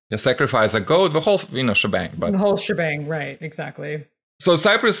 times. You sacrifice a goat, the whole, shebang. But The whole shebang, right, exactly. so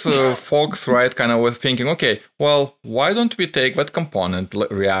Cypress folks, right, kind of were thinking, okay, well, why don't we take that component,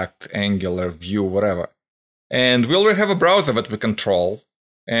 React, Angular, Vue, whatever, and we'll have a browser that we control,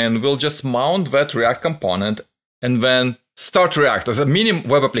 and we'll just mount that React component and then start React as a mini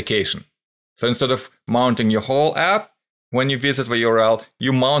web application. So instead of mounting your whole app, when you visit the URL,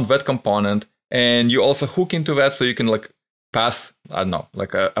 you mount that component and you also hook into that so you can like pass, I don't know,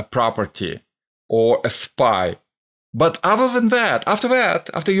 like a property or a spy. But other than that,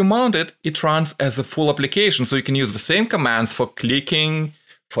 after you mount it, it runs as a full application. So you can use the same commands for clicking,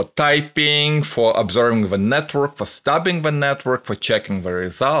 for typing, for observing the network, for stubbing the network, for checking the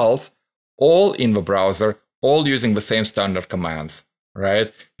results, all in the browser, all using the same standard commands,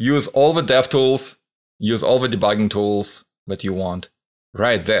 right? Use all the dev tools, use all the debugging tools that you want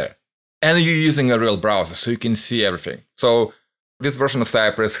right there. And you're using a real browser, so you can see everything. So this version of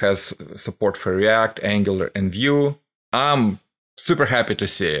Cypress has support for React, Angular, and Vue. I'm super happy to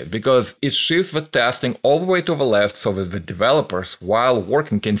see it because it shifts the testing all the way to the left so that the developers, while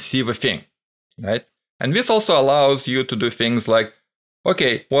working, can see the thing, right? And this also allows you to do things like,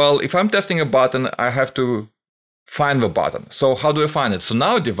 okay, well, if I'm testing a button, I have to find the button. So how do I find it? So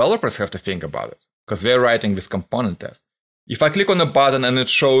now developers have to think about it because they're writing this component test. If I click on a button and it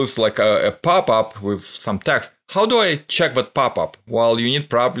shows like a pop-up with some text, how do I check that pop-up? Well, you need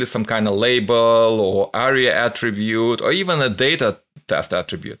probably some kind of label or ARIA attribute or even a data test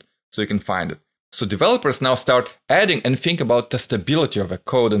attribute so you can find it. So developers now start adding and think about testability of the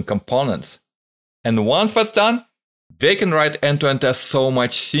code and components. And once that's done, they can write end-to-end tests so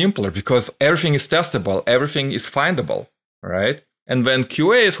much simpler because everything is testable, everything is findable, right? And then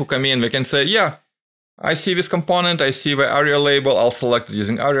QAs who come in, they can say, yeah, I see this component, I see the ARIA label, I'll select it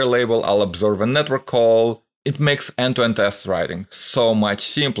using ARIA label, I'll observe a network call. It makes end-to-end test writing so much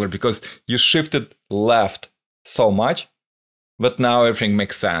simpler because you shifted left so much, but now everything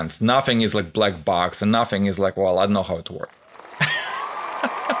makes sense. Nothing is like black box and nothing is like, well, I don't know how it works.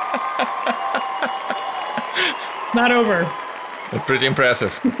 It's not over. It's pretty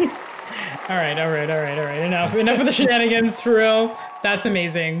impressive. All right. Enough of the shenanigans, for real. That's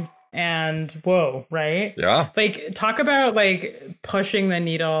amazing. And whoa, right? Yeah. Like, talk about like pushing the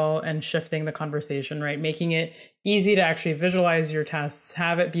needle and shifting the conversation, right? Making it easy to actually visualize your tests,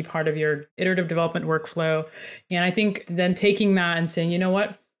 have it be part of your iterative development workflow. And I think then taking that and saying, you know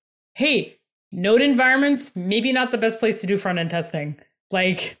what? Hey, Node environments, maybe not the best place to do front-end testing.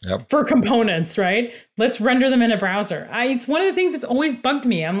 Like for components, right? Let's render them in a browser. It's one of the things that's always bugged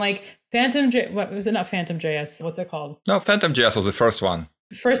me. I'm like, what was it? Not Phantom.js. What's it called? No, Phantom.js was the first one.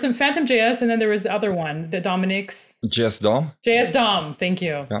 First in Phantom.js, and then there was the other one, the Dominic's. JS DOM? JS DOM, thank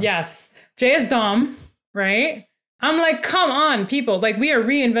you. Yeah. Yes. JS DOM, right? I'm like, come on, people. Like, we are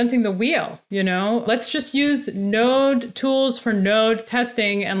reinventing the wheel, you know? Let's just use Node tools for Node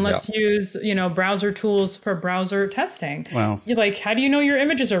testing, and let's use, browser tools for browser testing. Wow. You're like, how do you know your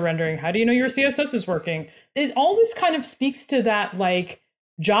images are rendering? How do you know your CSS is working? All this kind of speaks to that, like,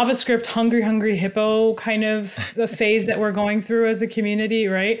 JavaScript hungry hippo kind of the phase that we're going through as a community,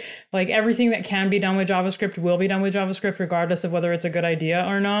 right? Like everything that can be done with JavaScript will be done with JavaScript, regardless of whether it's a good idea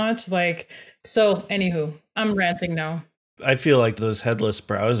or not. So anywho, I'm ranting now. I feel like those headless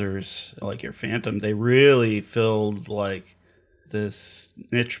browsers, like your Phantom, they really filled like this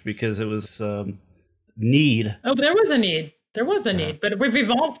niche because it was need. Oh, but there was a need. There was a need, but we've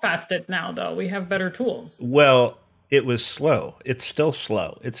evolved past it now, though. We have better tools. Well, it was slow. It's still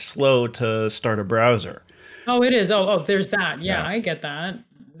slow. It's slow to start a browser. Oh, it is. Oh, there's that. Yeah, I get that.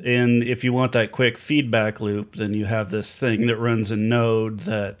 And if you want that quick feedback loop, then you have this thing that runs in Node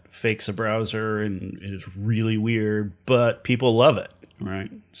that fakes a browser and is really weird, but people love it,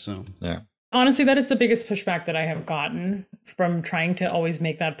 right? So yeah. Honestly, that is the biggest pushback that I have gotten from trying to always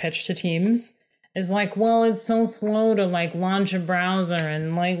make that pitch to teams. Is like, well, it's so slow to like launch a browser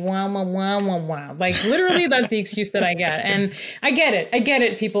and like, wow. Like literally that's the excuse that I get. And I get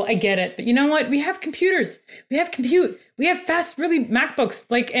it, people, I get it. But you know what? We have computers, we have compute, we have fast, really MacBooks,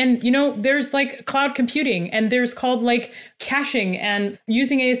 like, and you know, there's like cloud computing and there's called like caching and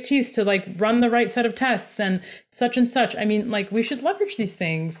using ASTs to like run the right set of tests and such and such. I mean, like we should leverage these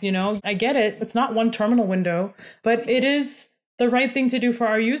things, you know, I get it. It's not one terminal window, but it is the right thing to do for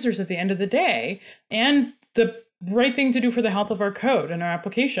our users at the end of the day, and the right thing to do for the health of our code and our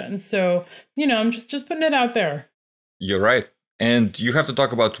applications. So, you know, I'm just putting it out there. You're right. And you have to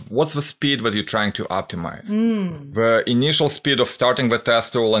talk about what's the speed that you're trying to optimize. The initial speed of starting the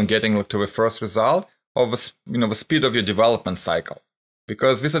test tool and getting to the first result, or the speed of your development cycle.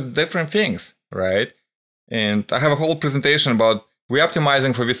 Because these are different things, right? And I have a whole presentation about we're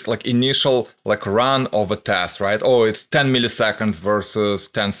optimizing for this like initial like run of a test, right? Oh, it's 10 milliseconds versus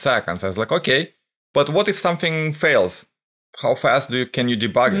 10 seconds. I was like, okay, but what if something fails? How fast can you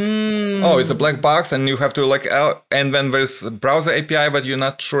debug it? Oh, it's a black box and you have to like, and then there's a browser API, but you're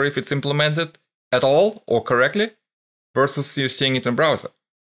not sure if it's implemented at all or correctly versus you're seeing it in browser.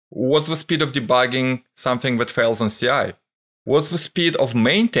 What's the speed of debugging something that fails on CI? What's the speed of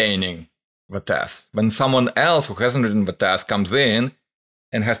maintaining the test when someone else who hasn't written the test comes in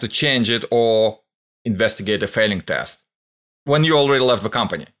and has to change it or investigate a failing test when you already left the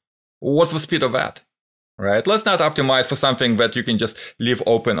company? What's the speed of that, right? Let's not optimize for something that you can just leave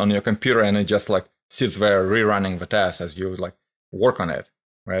open on your computer and it just like sits there rerunning the test as you like work on it,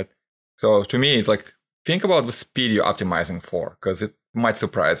 right? So to me, it's like, think about the speed you're optimizing for, because it might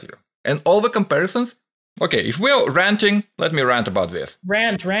surprise you. And all the comparisons. Okay, if we're ranting, let me rant about this.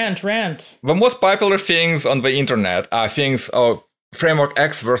 Rant. The most popular things on the internet are things of framework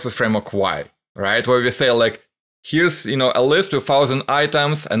X versus framework Y, right? Where we say like, here's, you know, a list with 1,000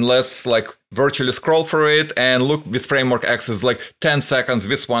 items and let's like virtually scroll through it and look, this framework X is like 10 seconds,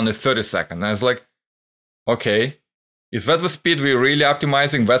 this one is 30 seconds. And I was like, okay, is that the speed we're really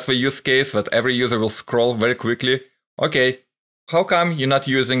optimizing? That's the use case that every user will scroll very quickly? Okay. How come you're not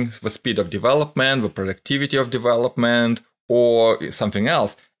using the speed of development, the productivity of development, or something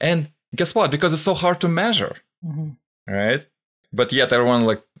else? And guess what? Because it's so hard to measure, right? But yet everyone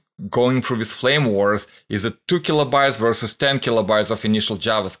like going through this flame wars. Is it 2 kilobytes versus 10 kilobytes of initial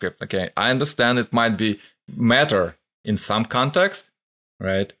JavaScript? Okay, I understand it might be matter in some context,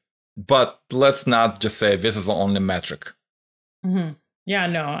 right? But let's not just say this is the only metric. Yeah,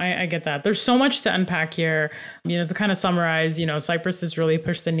 no, I get that. There's so much to unpack here. You know, to kind of summarize, you know, Cypress has really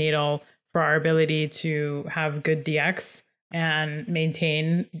pushed the needle for our ability to have good DX and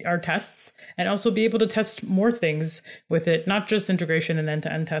maintain our tests and also be able to test more things with it, not just integration and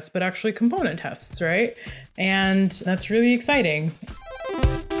end-to-end tests, but actually component tests, right? And that's really exciting.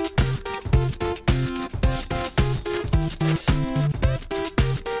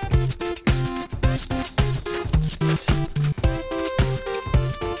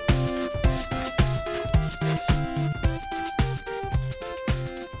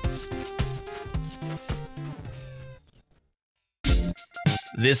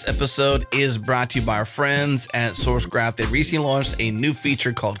 This episode is brought to you by our friends at SourceGraph. They recently launched a new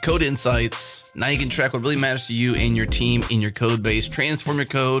feature called Code Insights. Now you can track what really matters to you and your team in your code base, transform your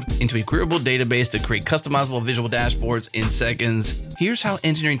code into a queryable database to create customizable visual dashboards in seconds. Here's how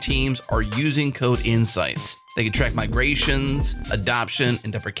engineering teams are using Code Insights. They can track migrations, adoption,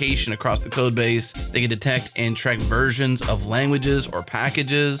 and deprecation across the code base. They can detect and track versions of languages or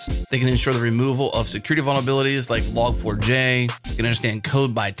packages. They can ensure the removal of security vulnerabilities like Log4j. They can understand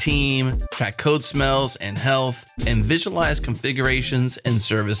code by team, track code smells and health, and visualize configurations and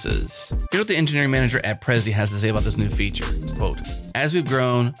services. Here's what the engineering manager at Prezi has to say about this new feature. Quote, "As we've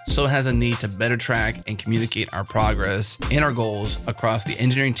grown, so has a need to better track and communicate our progress and our goals across the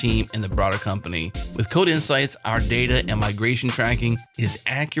engineering team and the broader company. With Code Insights, our data and migration tracking is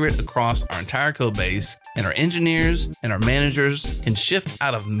accurate across our entire code base, and our engineers and our managers can shift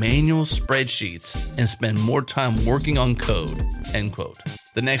out of manual spreadsheets and spend more time working on code." End quote.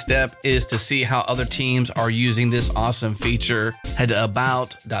 The next step is to see how other teams are using this awesome feature. Head to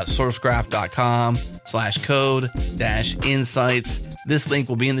about.sourcegraph.com/code-insights. This link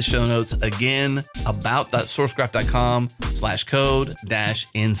will be in the show notes. Again,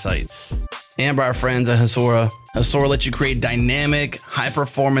 about.sourcegraph.com/code-insights. And by our friends at Hasura. Hasura lets you create dynamic,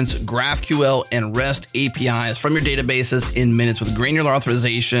 high-performance GraphQL and REST APIs from your databases in minutes with granular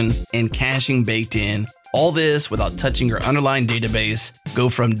authorization and caching baked in. All this without touching your underlying database. Go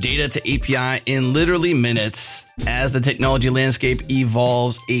from data to API in literally minutes. As the technology landscape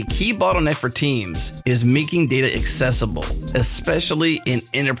evolves, a key bottleneck for teams is making data accessible, especially in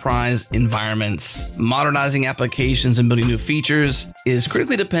enterprise environments. Modernizing applications and building new features is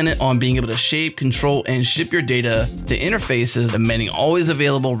critically dependent on being able to shape, control, and ship your data to interfaces demanding always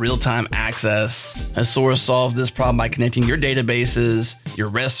available real-time access. Hasura solves this problem by connecting your databases, your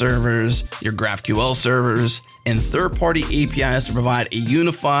REST servers, your GraphQL servers, and third-party APIs to provide a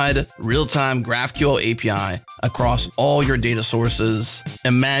unified, real-time GraphQL API across all your data sources.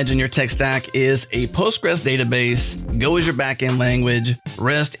 Imagine your tech stack is a Postgres database, Go is your backend language,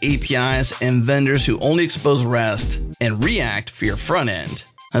 REST APIs and vendors who only expose REST, and React for your front end.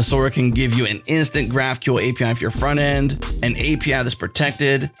 Hasura can give you an instant GraphQL API for your front end, an API that's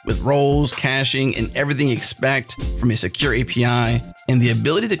protected with roles, caching, and everything you expect from a secure API, and the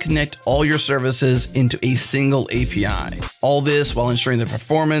ability to connect all your services into a single API. All this while ensuring the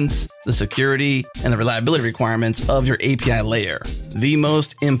performance, the security, and the reliability requirements of your API layer. The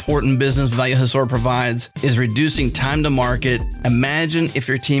most important business value Hasura provides is reducing time to market. Imagine if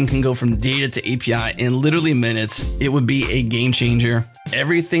your team can go from data to API in literally minutes. It would be a game changer.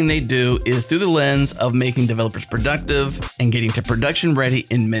 Everything they do is through the lens of making developers productive and getting to production ready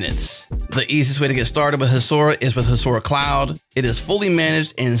in minutes. The easiest way to get started with Hasura is with Hasura Cloud. It is fully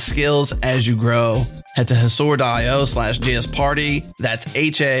managed and scales as you grow. Head to hasura.io/JSParty. That's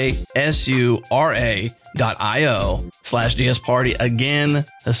HASURA.io/JSParty. Again,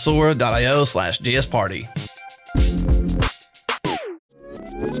 hasura.io/JSParty.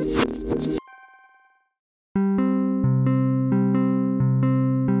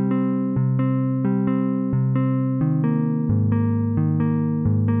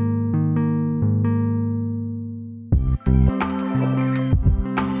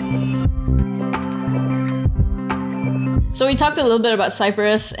 So we talked a little bit about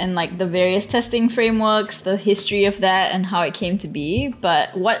Cypress and like the various testing frameworks, the history of that and how it came to be.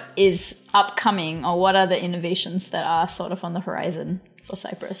 But what is upcoming, or what are the innovations that are sort of on the horizon for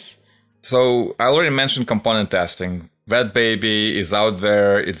Cypress? So I already mentioned component testing. That baby is out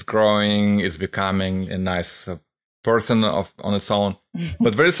there, it's growing, it's becoming a nice person on its own.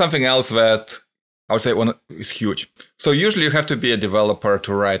 But there is something else that I would say is huge. So usually you have to be a developer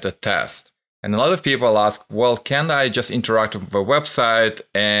to write a test. And a lot of people ask, well, can I just interact with the website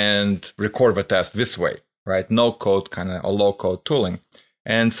and record the test this way, right? No code kind of or low code tooling.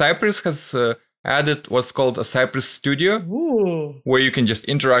 And Cypress has added what's called a Cypress Studio, where you can just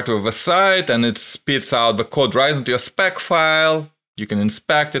interact with the site and it spits out the code right into your spec file. You can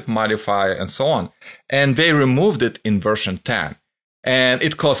inspect it, modify it, and so on. And they removed it in version 10. And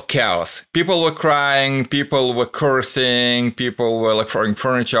it caused chaos. People were crying, people were cursing, people were like throwing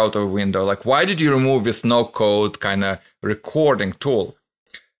furniture out of the window. Like, why did you remove this no-code kind of recording tool?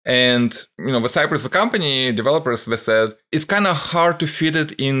 And, the Cypress, the company developers, they said, it's kind of hard to fit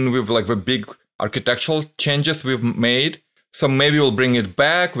it in with like the big architectural changes we've made. So maybe we'll bring it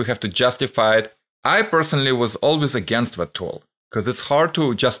back. We have to justify it. I personally was always against that tool because it's hard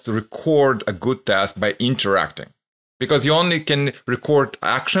to just record a good test by interacting. Because you only can record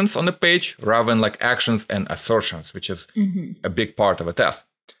actions on the page rather than like actions and assertions, which is a big part of a test.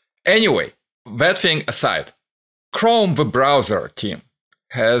 Anyway, that thing aside, Chrome, the browser team,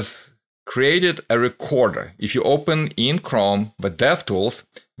 has created a recorder. If you open in Chrome, the DevTools,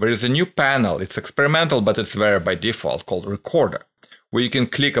 there is a new panel. It's experimental, but it's there by default, called Recorder, where you can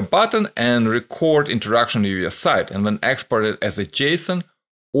click a button and record interaction with your site and then export it as a JSON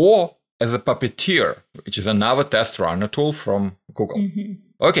or as a Puppeteer, which is another test runner tool from Google.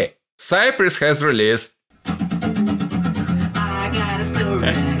 Okay, Cypress has released I got a story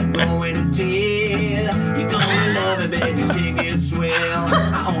I'm going to tell. You're gonna love it, baby, think it's swell.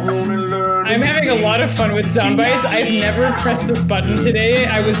 I'm having a lot of fun with sound bites. I've never pressed this button today.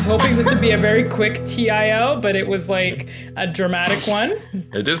 I was hoping this would be a very quick TIL, but it was like a dramatic one.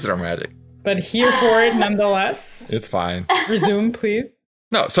 It is dramatic. But here for it nonetheless. It's fine. Resume, please.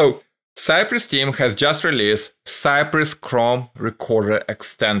 No, so Cypress team has just released Cypress Chrome Recorder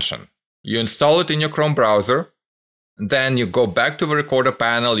extension. You install it in your Chrome browser, then you go back to the recorder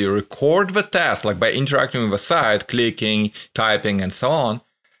panel, you record the test, like by interacting with the site, clicking, typing, and so on.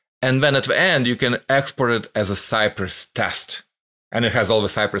 And then at the end, you can export it as a Cypress test. And it has all the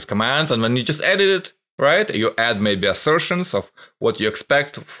Cypress commands, and then you just edit it, right? You add maybe assertions of what you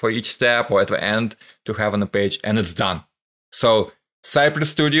expect for each step or at the end to have on the page, and it's done. So Cypress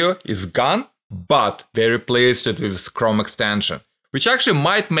Studio is gone, but they replaced it with this Chrome extension, which actually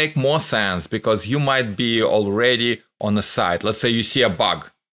might make more sense because you might be already on the site. Let's say you see a bug,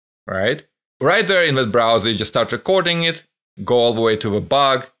 right? right there in the browser, you just start recording it, go all the way to the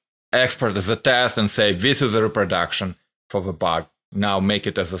bug, export as a test, and say, this is a reproduction for the bug. Now make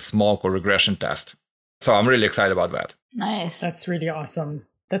it as a small co-regression test. So I'm really excited about that. Nice. That's really awesome.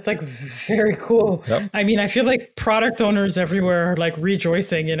 That's like very cool. Yep. I mean, I feel like product owners everywhere are like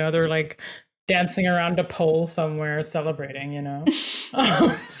rejoicing, they're like dancing around a pole somewhere celebrating,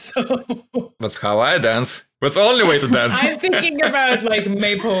 So That's how I dance. That's the only way to dance. I'm thinking about like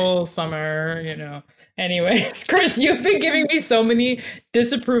Maypole summer, Anyways, Chris, you've been giving me so many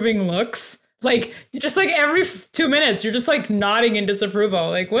disapproving looks. Like, just like every 2 minutes, you're just like nodding in disapproval.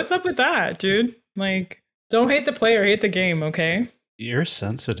 Like, what's up with that, dude? Like, don't hate the player, hate the game, okay? You're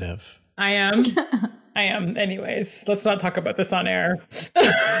sensitive. I am. Anyways, let's not talk about this on air.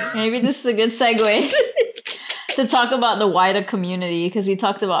 Maybe this is a good segue to talk about the wider community, because we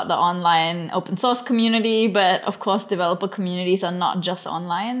talked about the online open source community, but of course developer communities are not just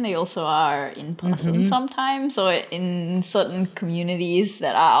online, they also are in person sometimes. So in certain communities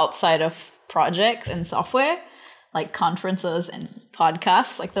that are outside of projects and software, like conferences and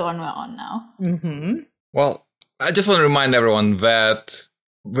podcasts like the one we're on now. Well, I just want to remind everyone that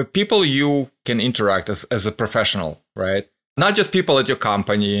the people you can interact as a professional, right? Not just people at your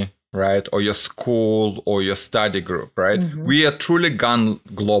company, right? Or your school or your study group, right? We are truly gone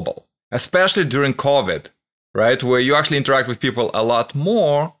global, especially during COVID, right? Where you actually interact with people a lot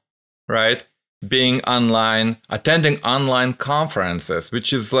more, right? Being online, attending online conferences,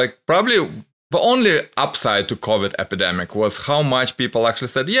 which is like probably the only upside to COVID epidemic was how much people actually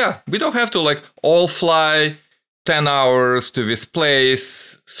said, yeah, we don't have to like all fly 10 hours to this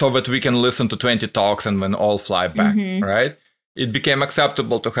place so that we can listen to 20 talks and then all fly back, right? It became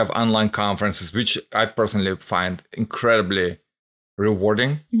acceptable to have online conferences, which I personally find incredibly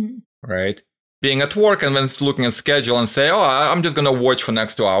rewarding, right? Being at work and then looking at schedule and say, oh, I'm just going to watch for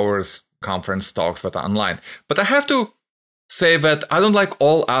next 2 hours conference talks that are online. But I have to say that I don't like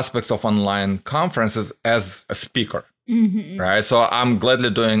all aspects of online conferences as a speaker, right? So I'm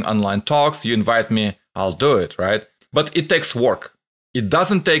gladly doing online talks. You invite me, I'll do it, right? But it takes work. It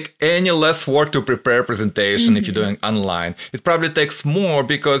doesn't take any less work to prepare a presentation if you're doing online. It probably takes more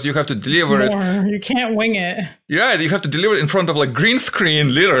because you have to deliver it. You can't wing it. Right, you have to deliver it in front of like green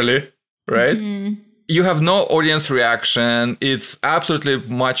screen, literally, right? You have no audience reaction. It's absolutely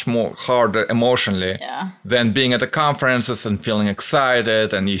much more harder emotionally than being at the conferences and feeling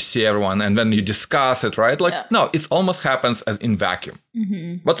excited and you see everyone and then you discuss it, right? Like, no, it almost happens as in vacuum,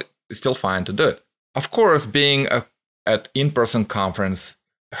 but it's still fine to do it. Of course, being at in-person conference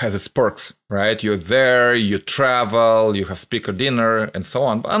has its perks, right? You're there, you travel, you have speaker dinner and so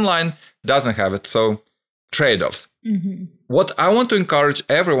on, but online doesn't have it. So trade-offs. What I want to encourage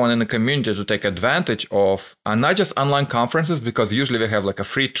everyone in the community to take advantage of are not just online conferences, because usually they have like a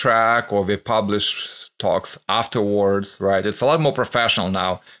free track or they publish talks afterwards, right? It's a lot more professional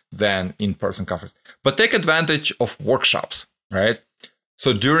now than in-person conference. But take advantage of workshops, right?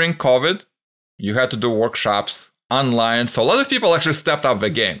 So during COVID, you had to do workshops online. So a lot of people actually stepped up the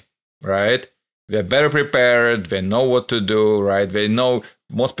game, right? They're better prepared. They know what to do, right? They know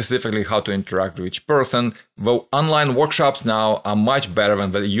more specifically how to interact with each person. The online workshops now are much better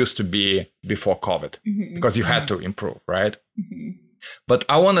than they used to be before COVID because you had to improve, right? But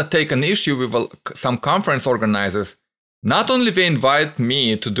I want to take an issue with some conference organizers. Not only they invite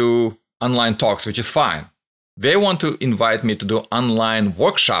me to do online talks, which is fine. They want to invite me to do online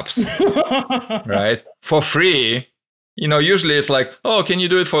workshops, right? For free. Usually it's like, oh, can you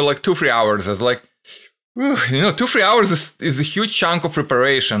do it for like 2-3 hours? It's like, 2-3 hours is a huge chunk of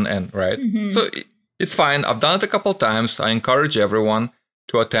preparation, and right? So it's fine. I've done it a couple times. I encourage everyone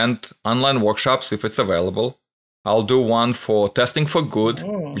to attend online workshops if it's available. I'll do one for Testing for Good,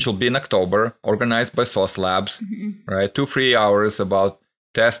 which will be in October, organized by Sauce Labs, right? 2-3 hours about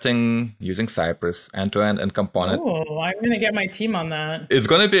testing using Cypress, end-to-end and component. Oh, I'm going to get my team on that. It's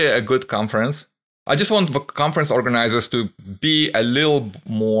going to be a good conference. I just want the conference organizers to be a little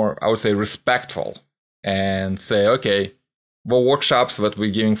more, I would say, respectful and say, okay, the workshops that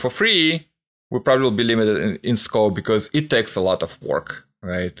we're giving for free will probably be limited in scope because it takes a lot of work,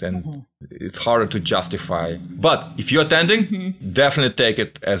 right? And it's harder to justify. But if you're attending, definitely take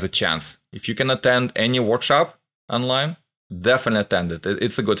it as a chance. If you can attend any workshop online, definitely attend it.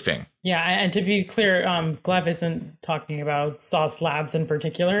 It's a good thing. Yeah, and to be clear, Gleb isn't talking about Sauce Labs in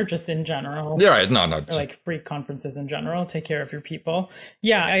particular, just in general. Yeah, right. No. Or like free conferences in general. Take care of your people.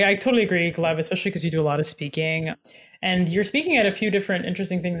 Yeah, I totally agree, Gleb, especially because you do a lot of speaking. And you're speaking at a few different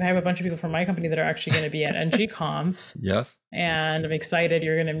interesting things. I have a bunch of people from my company that are actually going to be at NGConf. Yes. And I'm excited.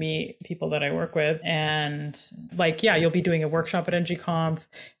 You're going to meet people that I work with. And like, yeah, you'll be doing a workshop at NGConf.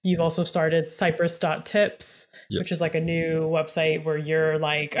 You've also started Cypress.tips, which is like a new website where you're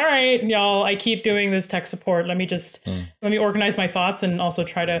like, all right, y'all, I keep doing this tech support. Let me organize my thoughts and also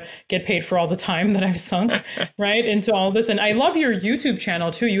try to get paid for all the time that I've sunk right into all this. And I love your YouTube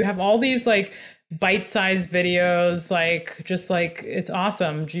channel too. You have all these like bite-sized videos, like just like it's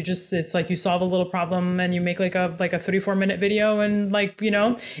awesome. It's like you solve a little problem and you make like a 3-4 minute video, and like, you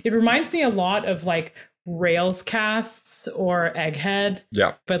know, it reminds me a lot of like Rails casts or Egghead.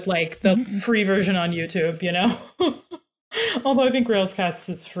 Yeah. But like the free version on YouTube, you know? Although I think Railscast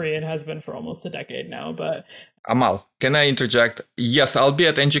is free and has been for almost a decade now, but Amal, can I interject? Yes, I'll be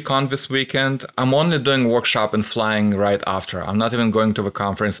at NGCon this weekend. I'm only doing workshop and flying right after. I'm not even going to the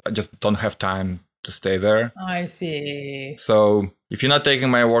conference. I just don't have time to stay there. I see. So if you're not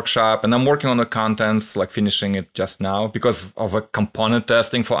taking my workshop, and I'm working on the contents, like finishing it just now because of a component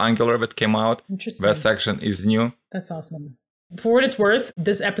testing for Angular that came out. Interesting. That section is new. That's awesome. For what it's worth,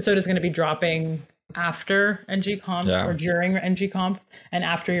 this episode is going to be dropping after NGConf or during NGConf and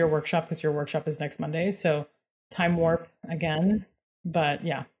after your workshop, because your workshop is next Monday. So time warp again, but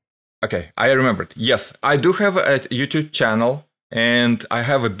yeah. Okay, I remembered. Yes, I do have a YouTube channel, and I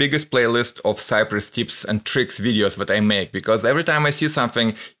have a biggest playlist of Cypress tips and tricks videos that I make, because every time I see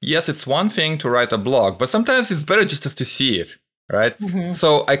something, yes, it's one thing to write a blog, but sometimes it's better just to see it, right? Mm-hmm.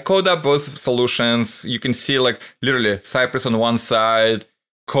 So I code up those solutions. You can see like literally Cypress on one side,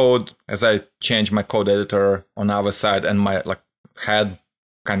 code as I change my code editor on the other side, and my like head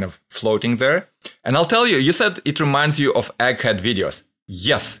kind of floating there. And I'll tell you, you said it reminds you of Egghead videos.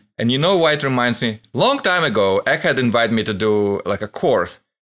 Yes. And you know why it reminds me? Long time ago, Egghead invited me to do like a course.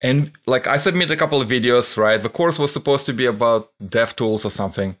 And like I submitted a couple of videos, right? The course was supposed to be about DevTools or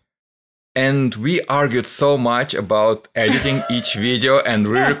something. And we argued so much about editing each video and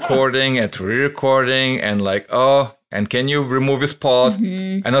re-recording and like, oh, and can you remove this pause?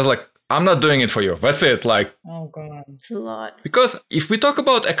 Mm-hmm. And I was like, I'm not doing it for you. That's it. Like, oh God, it's a lot. Because if we talk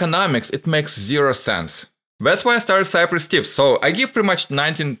about economics, it makes zero sense. That's why I started Cypress Tips. So I give pretty much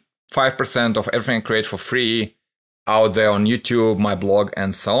 95% of everything I create for free out there on YouTube, my blog,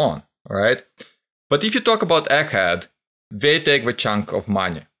 and so on. Right? But if you talk about Egghead, they take the chunk of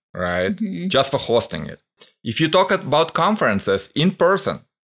money, right? Mm-hmm. Just for hosting it. If you talk about conferences in person,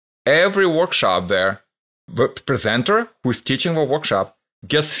 every workshop there, the presenter who's teaching the workshop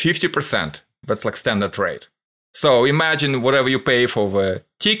gets 50%. That's like standard rate. So imagine whatever you pay for the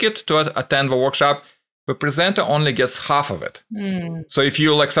ticket to attend the workshop, the presenter only gets half of it. Mm. So if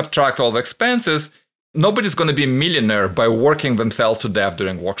you like subtract all the expenses, nobody's going to be a millionaire by working themselves to death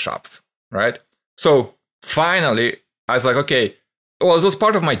during workshops, right? So finally, I was like, okay, well, it was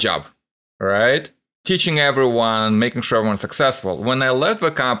part of my job, right? Teaching everyone, making sure everyone's successful. When I left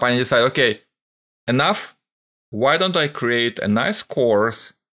the company, I decided, okay, enough. Why don't I create a nice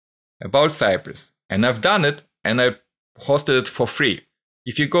course about Cypress? And I've done it, and I hosted it for free.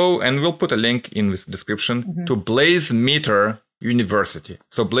 If you go, and we'll put a link in this description, to Blazemeter University.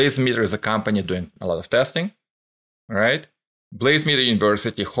 So Blazemeter is a company doing a lot of testing, right? Blazemeter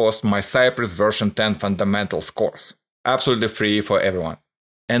University hosts my Cypress version 10 fundamentals course. Absolutely free for everyone.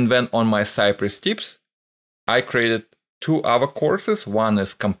 And then on my Cypress tips, I created 2 other courses. One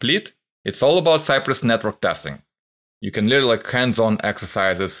is complete. It's all about Cypress network testing. You can literally like hands-on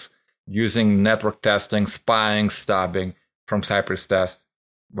exercises using network testing, spying, stubbing from Cypress Test.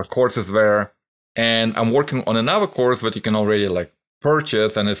 The course is there. And I'm working on another course that you can already like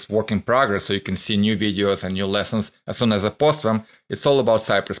purchase, and it's work in progress. So you can see new videos and new lessons as soon as I post them. It's all about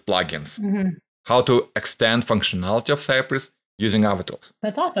Cypress plugins. Mm-hmm. How to extend functionality of Cypress using other tools.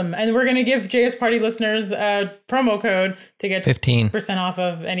 That's awesome. And we're going to give JS Party listeners a promo code to get 15% off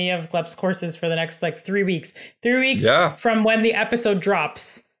of any of Gleb's courses for the next like 3 weeks. 3 weeks from when the episode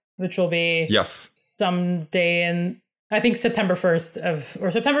drops, which will be someday in, I think, September 1st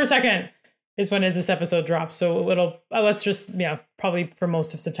or September 2nd is when this episode drops. So it'll, let's just, probably for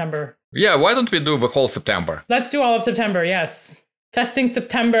most of September. Yeah, why don't we do the whole September? Let's do all of September, yes. Testing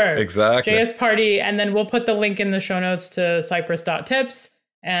September. Exactly. JS Party. And then we'll put the link in the show notes to Cypress.tips.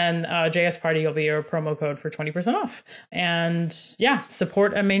 And JS Party will be your promo code for 20% off. And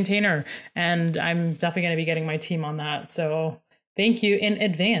support a maintainer. And I'm definitely going to be getting my team on that. So thank you in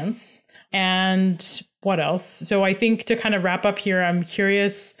advance. And what else? So I think to kind of wrap up here, I'm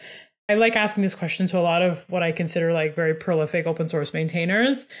curious. I like asking this question to a lot of what I consider like very prolific open source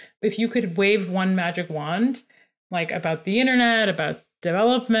maintainers. If you could wave one magic wand, like about the internet, about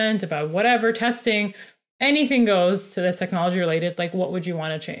development, about whatever, testing, anything goes to this technology related, like what would you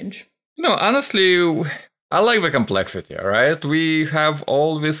want to change? Honestly, I like the complexity, right? We have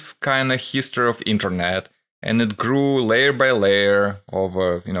all this kind of history of internet, and it grew layer by layer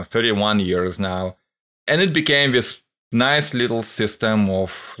over, 31 years now. And it became this nice little system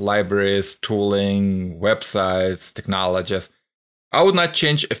of libraries, tooling, websites, technologies. I would not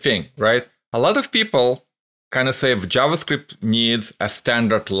change a thing, right? A lot of people kind of say JavaScript needs a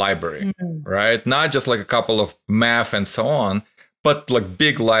standard library, right? Not just like a couple of math and so on, but like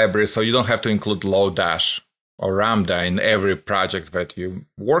big libraries, so you don't have to include Lodash or Lambda in every project that you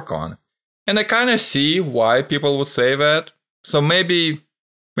work on. And I kind of see why people would say that. So maybe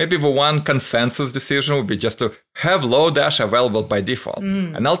the one consensus decision would be just to have Lodash available by default.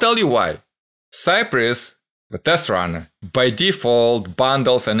 And I'll tell you why. Cypress, the test runner, by default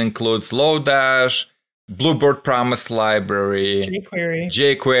bundles and includes Lodash, Bluebird Promise Library,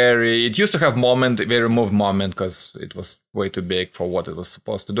 jQuery. It used to have Moment. They removed Moment because it was way too big for what it was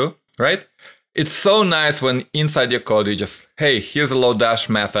supposed to do, right? It's so nice when inside your code you just, hey, here's a Lodash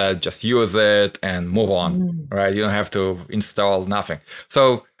method, just use it and move on, right? You don't have to install nothing.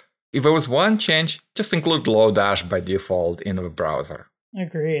 So if there was one change, just include Lodash by default in the browser.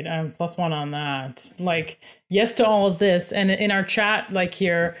 Agreed. I'm +1 on that. Like, yes to all of this. And in our chat, like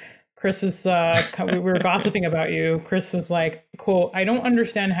here, Chris was, we were gossiping about you. Chris was like, quote, I don't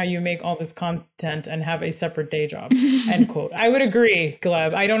understand how you make all this content and have a separate day job, end quote. I would agree,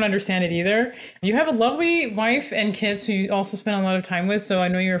 Gleb. I don't understand it either. You have a lovely wife and kids who you also spend a lot of time with. So I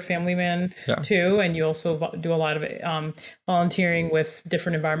know you're a family man too. And you also do a lot of volunteering with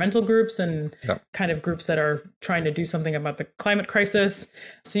different environmental groups and kind of groups that are trying to do something about the climate crisis.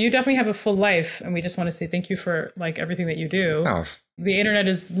 So you definitely have a full life. And we just want to say thank you for like everything that you do. Oh. The internet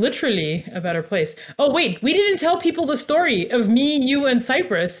is literally a better place. Oh, wait, we didn't tell people the story of me, you, and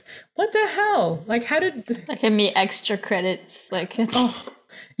Cypress. What the hell? Like, how did... Like, give me extra credits. Like, oh,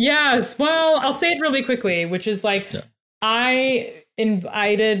 yes. Well, I'll say it really quickly, which is like, I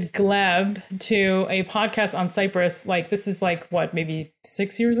invited Gleb to a podcast on Cypress. Like, this is like, what, maybe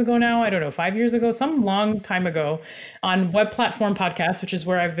 6 years ago now? I don't know, 5 years ago, some long time ago, on Web Platform Podcast, which is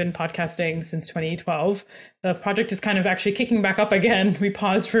where I've been podcasting since 2012. The project is kind of actually kicking back up again. We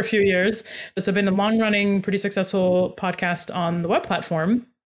paused for a few years. It's been a long-running, pretty successful podcast on the web platform.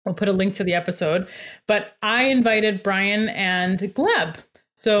 I'll put a link to the episode. But I invited Brian and Gleb.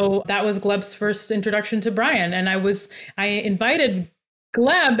 So that was Gleb's first introduction to Brian. And I invited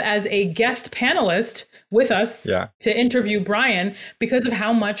Gleb as a guest panelist with us to interview Brian because of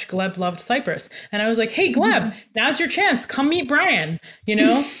how much Gleb loved Cypress. And I was like, hey, Gleb, now's your chance. Come meet Brian,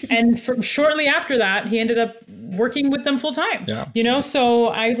 And shortly after that, he ended up working with them full time, So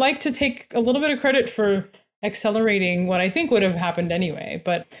I'd like to take a little bit of credit for accelerating what I think would have happened anyway.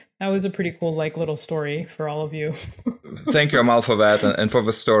 But that was a pretty cool, little story for all of you. Thank you, Amal, for that and for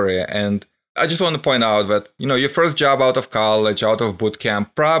the story. And I just want to point out that, your first job out of college, out of boot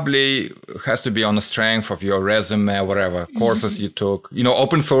camp, probably has to be on the strength of your resume, whatever courses you took,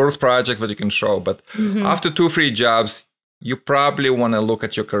 open source project that you can show. But after 2-3 jobs, you probably want to look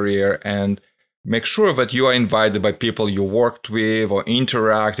at your career and make sure that you are invited by people you worked with or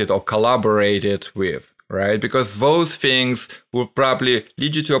interacted or collaborated with. Right? Because those things will probably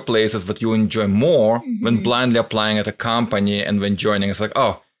lead you to places that you enjoy more than blindly applying at a company and then joining. It's like,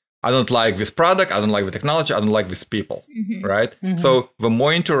 oh, I don't like this product. I don't like the technology. I don't like these people. Right? So the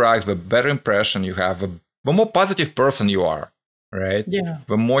more you interact, the better impression you have, the more positive person you are. Right? Yeah.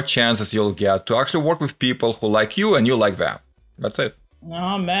 The more chances you'll get to actually work with people who like you and you like them. That's it.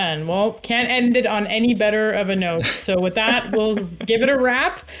 Oh, man. Well, can't end it on any better of a note. So with that, we'll give it a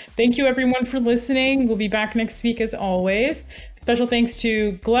wrap. Thank you, everyone, for listening. We'll be back next week, as always. Special thanks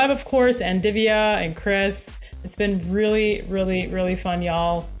to Gleb, of course, and Divya and Chris. It's been really, really, really fun,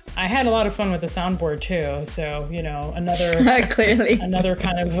 y'all. I had a lot of fun with the soundboard, too. So, another clearly another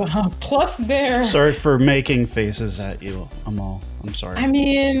kind of plus there. Sorry for making faces at you, Amal. I'm sorry. I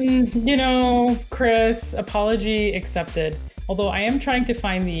mean, Chris, apology accepted. Although I am trying to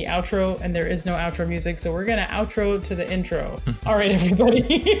find the outro and there is no outro music, so we're going to outro to the intro. All right, everybody.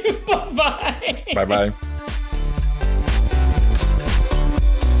 Bye-bye. Bye-bye.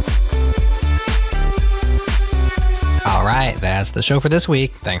 All right, that's the show for this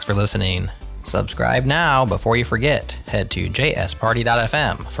week. Thanks for listening. Subscribe now before you forget. Head to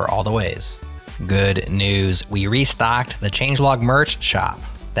jsparty.fm for all the ways. Good news, we restocked the Changelog merch shop.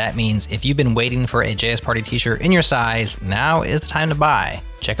 That means if you've been waiting for a JS Party t-shirt in your size, now is the time to buy.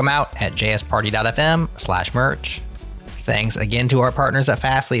 Check them out at jsparty.fm/merch. Thanks again to our partners at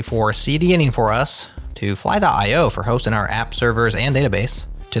Fastly for CDNing for us, to Fly.io for hosting our app servers and database,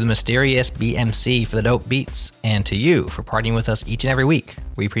 to the mysterious BMC for the dope beats, and to you for partying with us each and every week.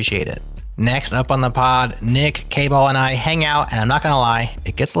 We appreciate it. Next up on the pod, Nick, K-Ball, and I hang out, and I'm not going to lie,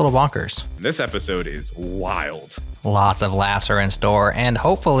 it gets a little bonkers. This episode is wild. Lots of laughs are in store, and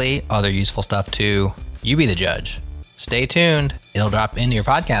hopefully other useful stuff too. You be the judge. Stay tuned. It'll drop into your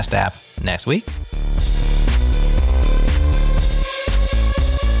podcast app next week.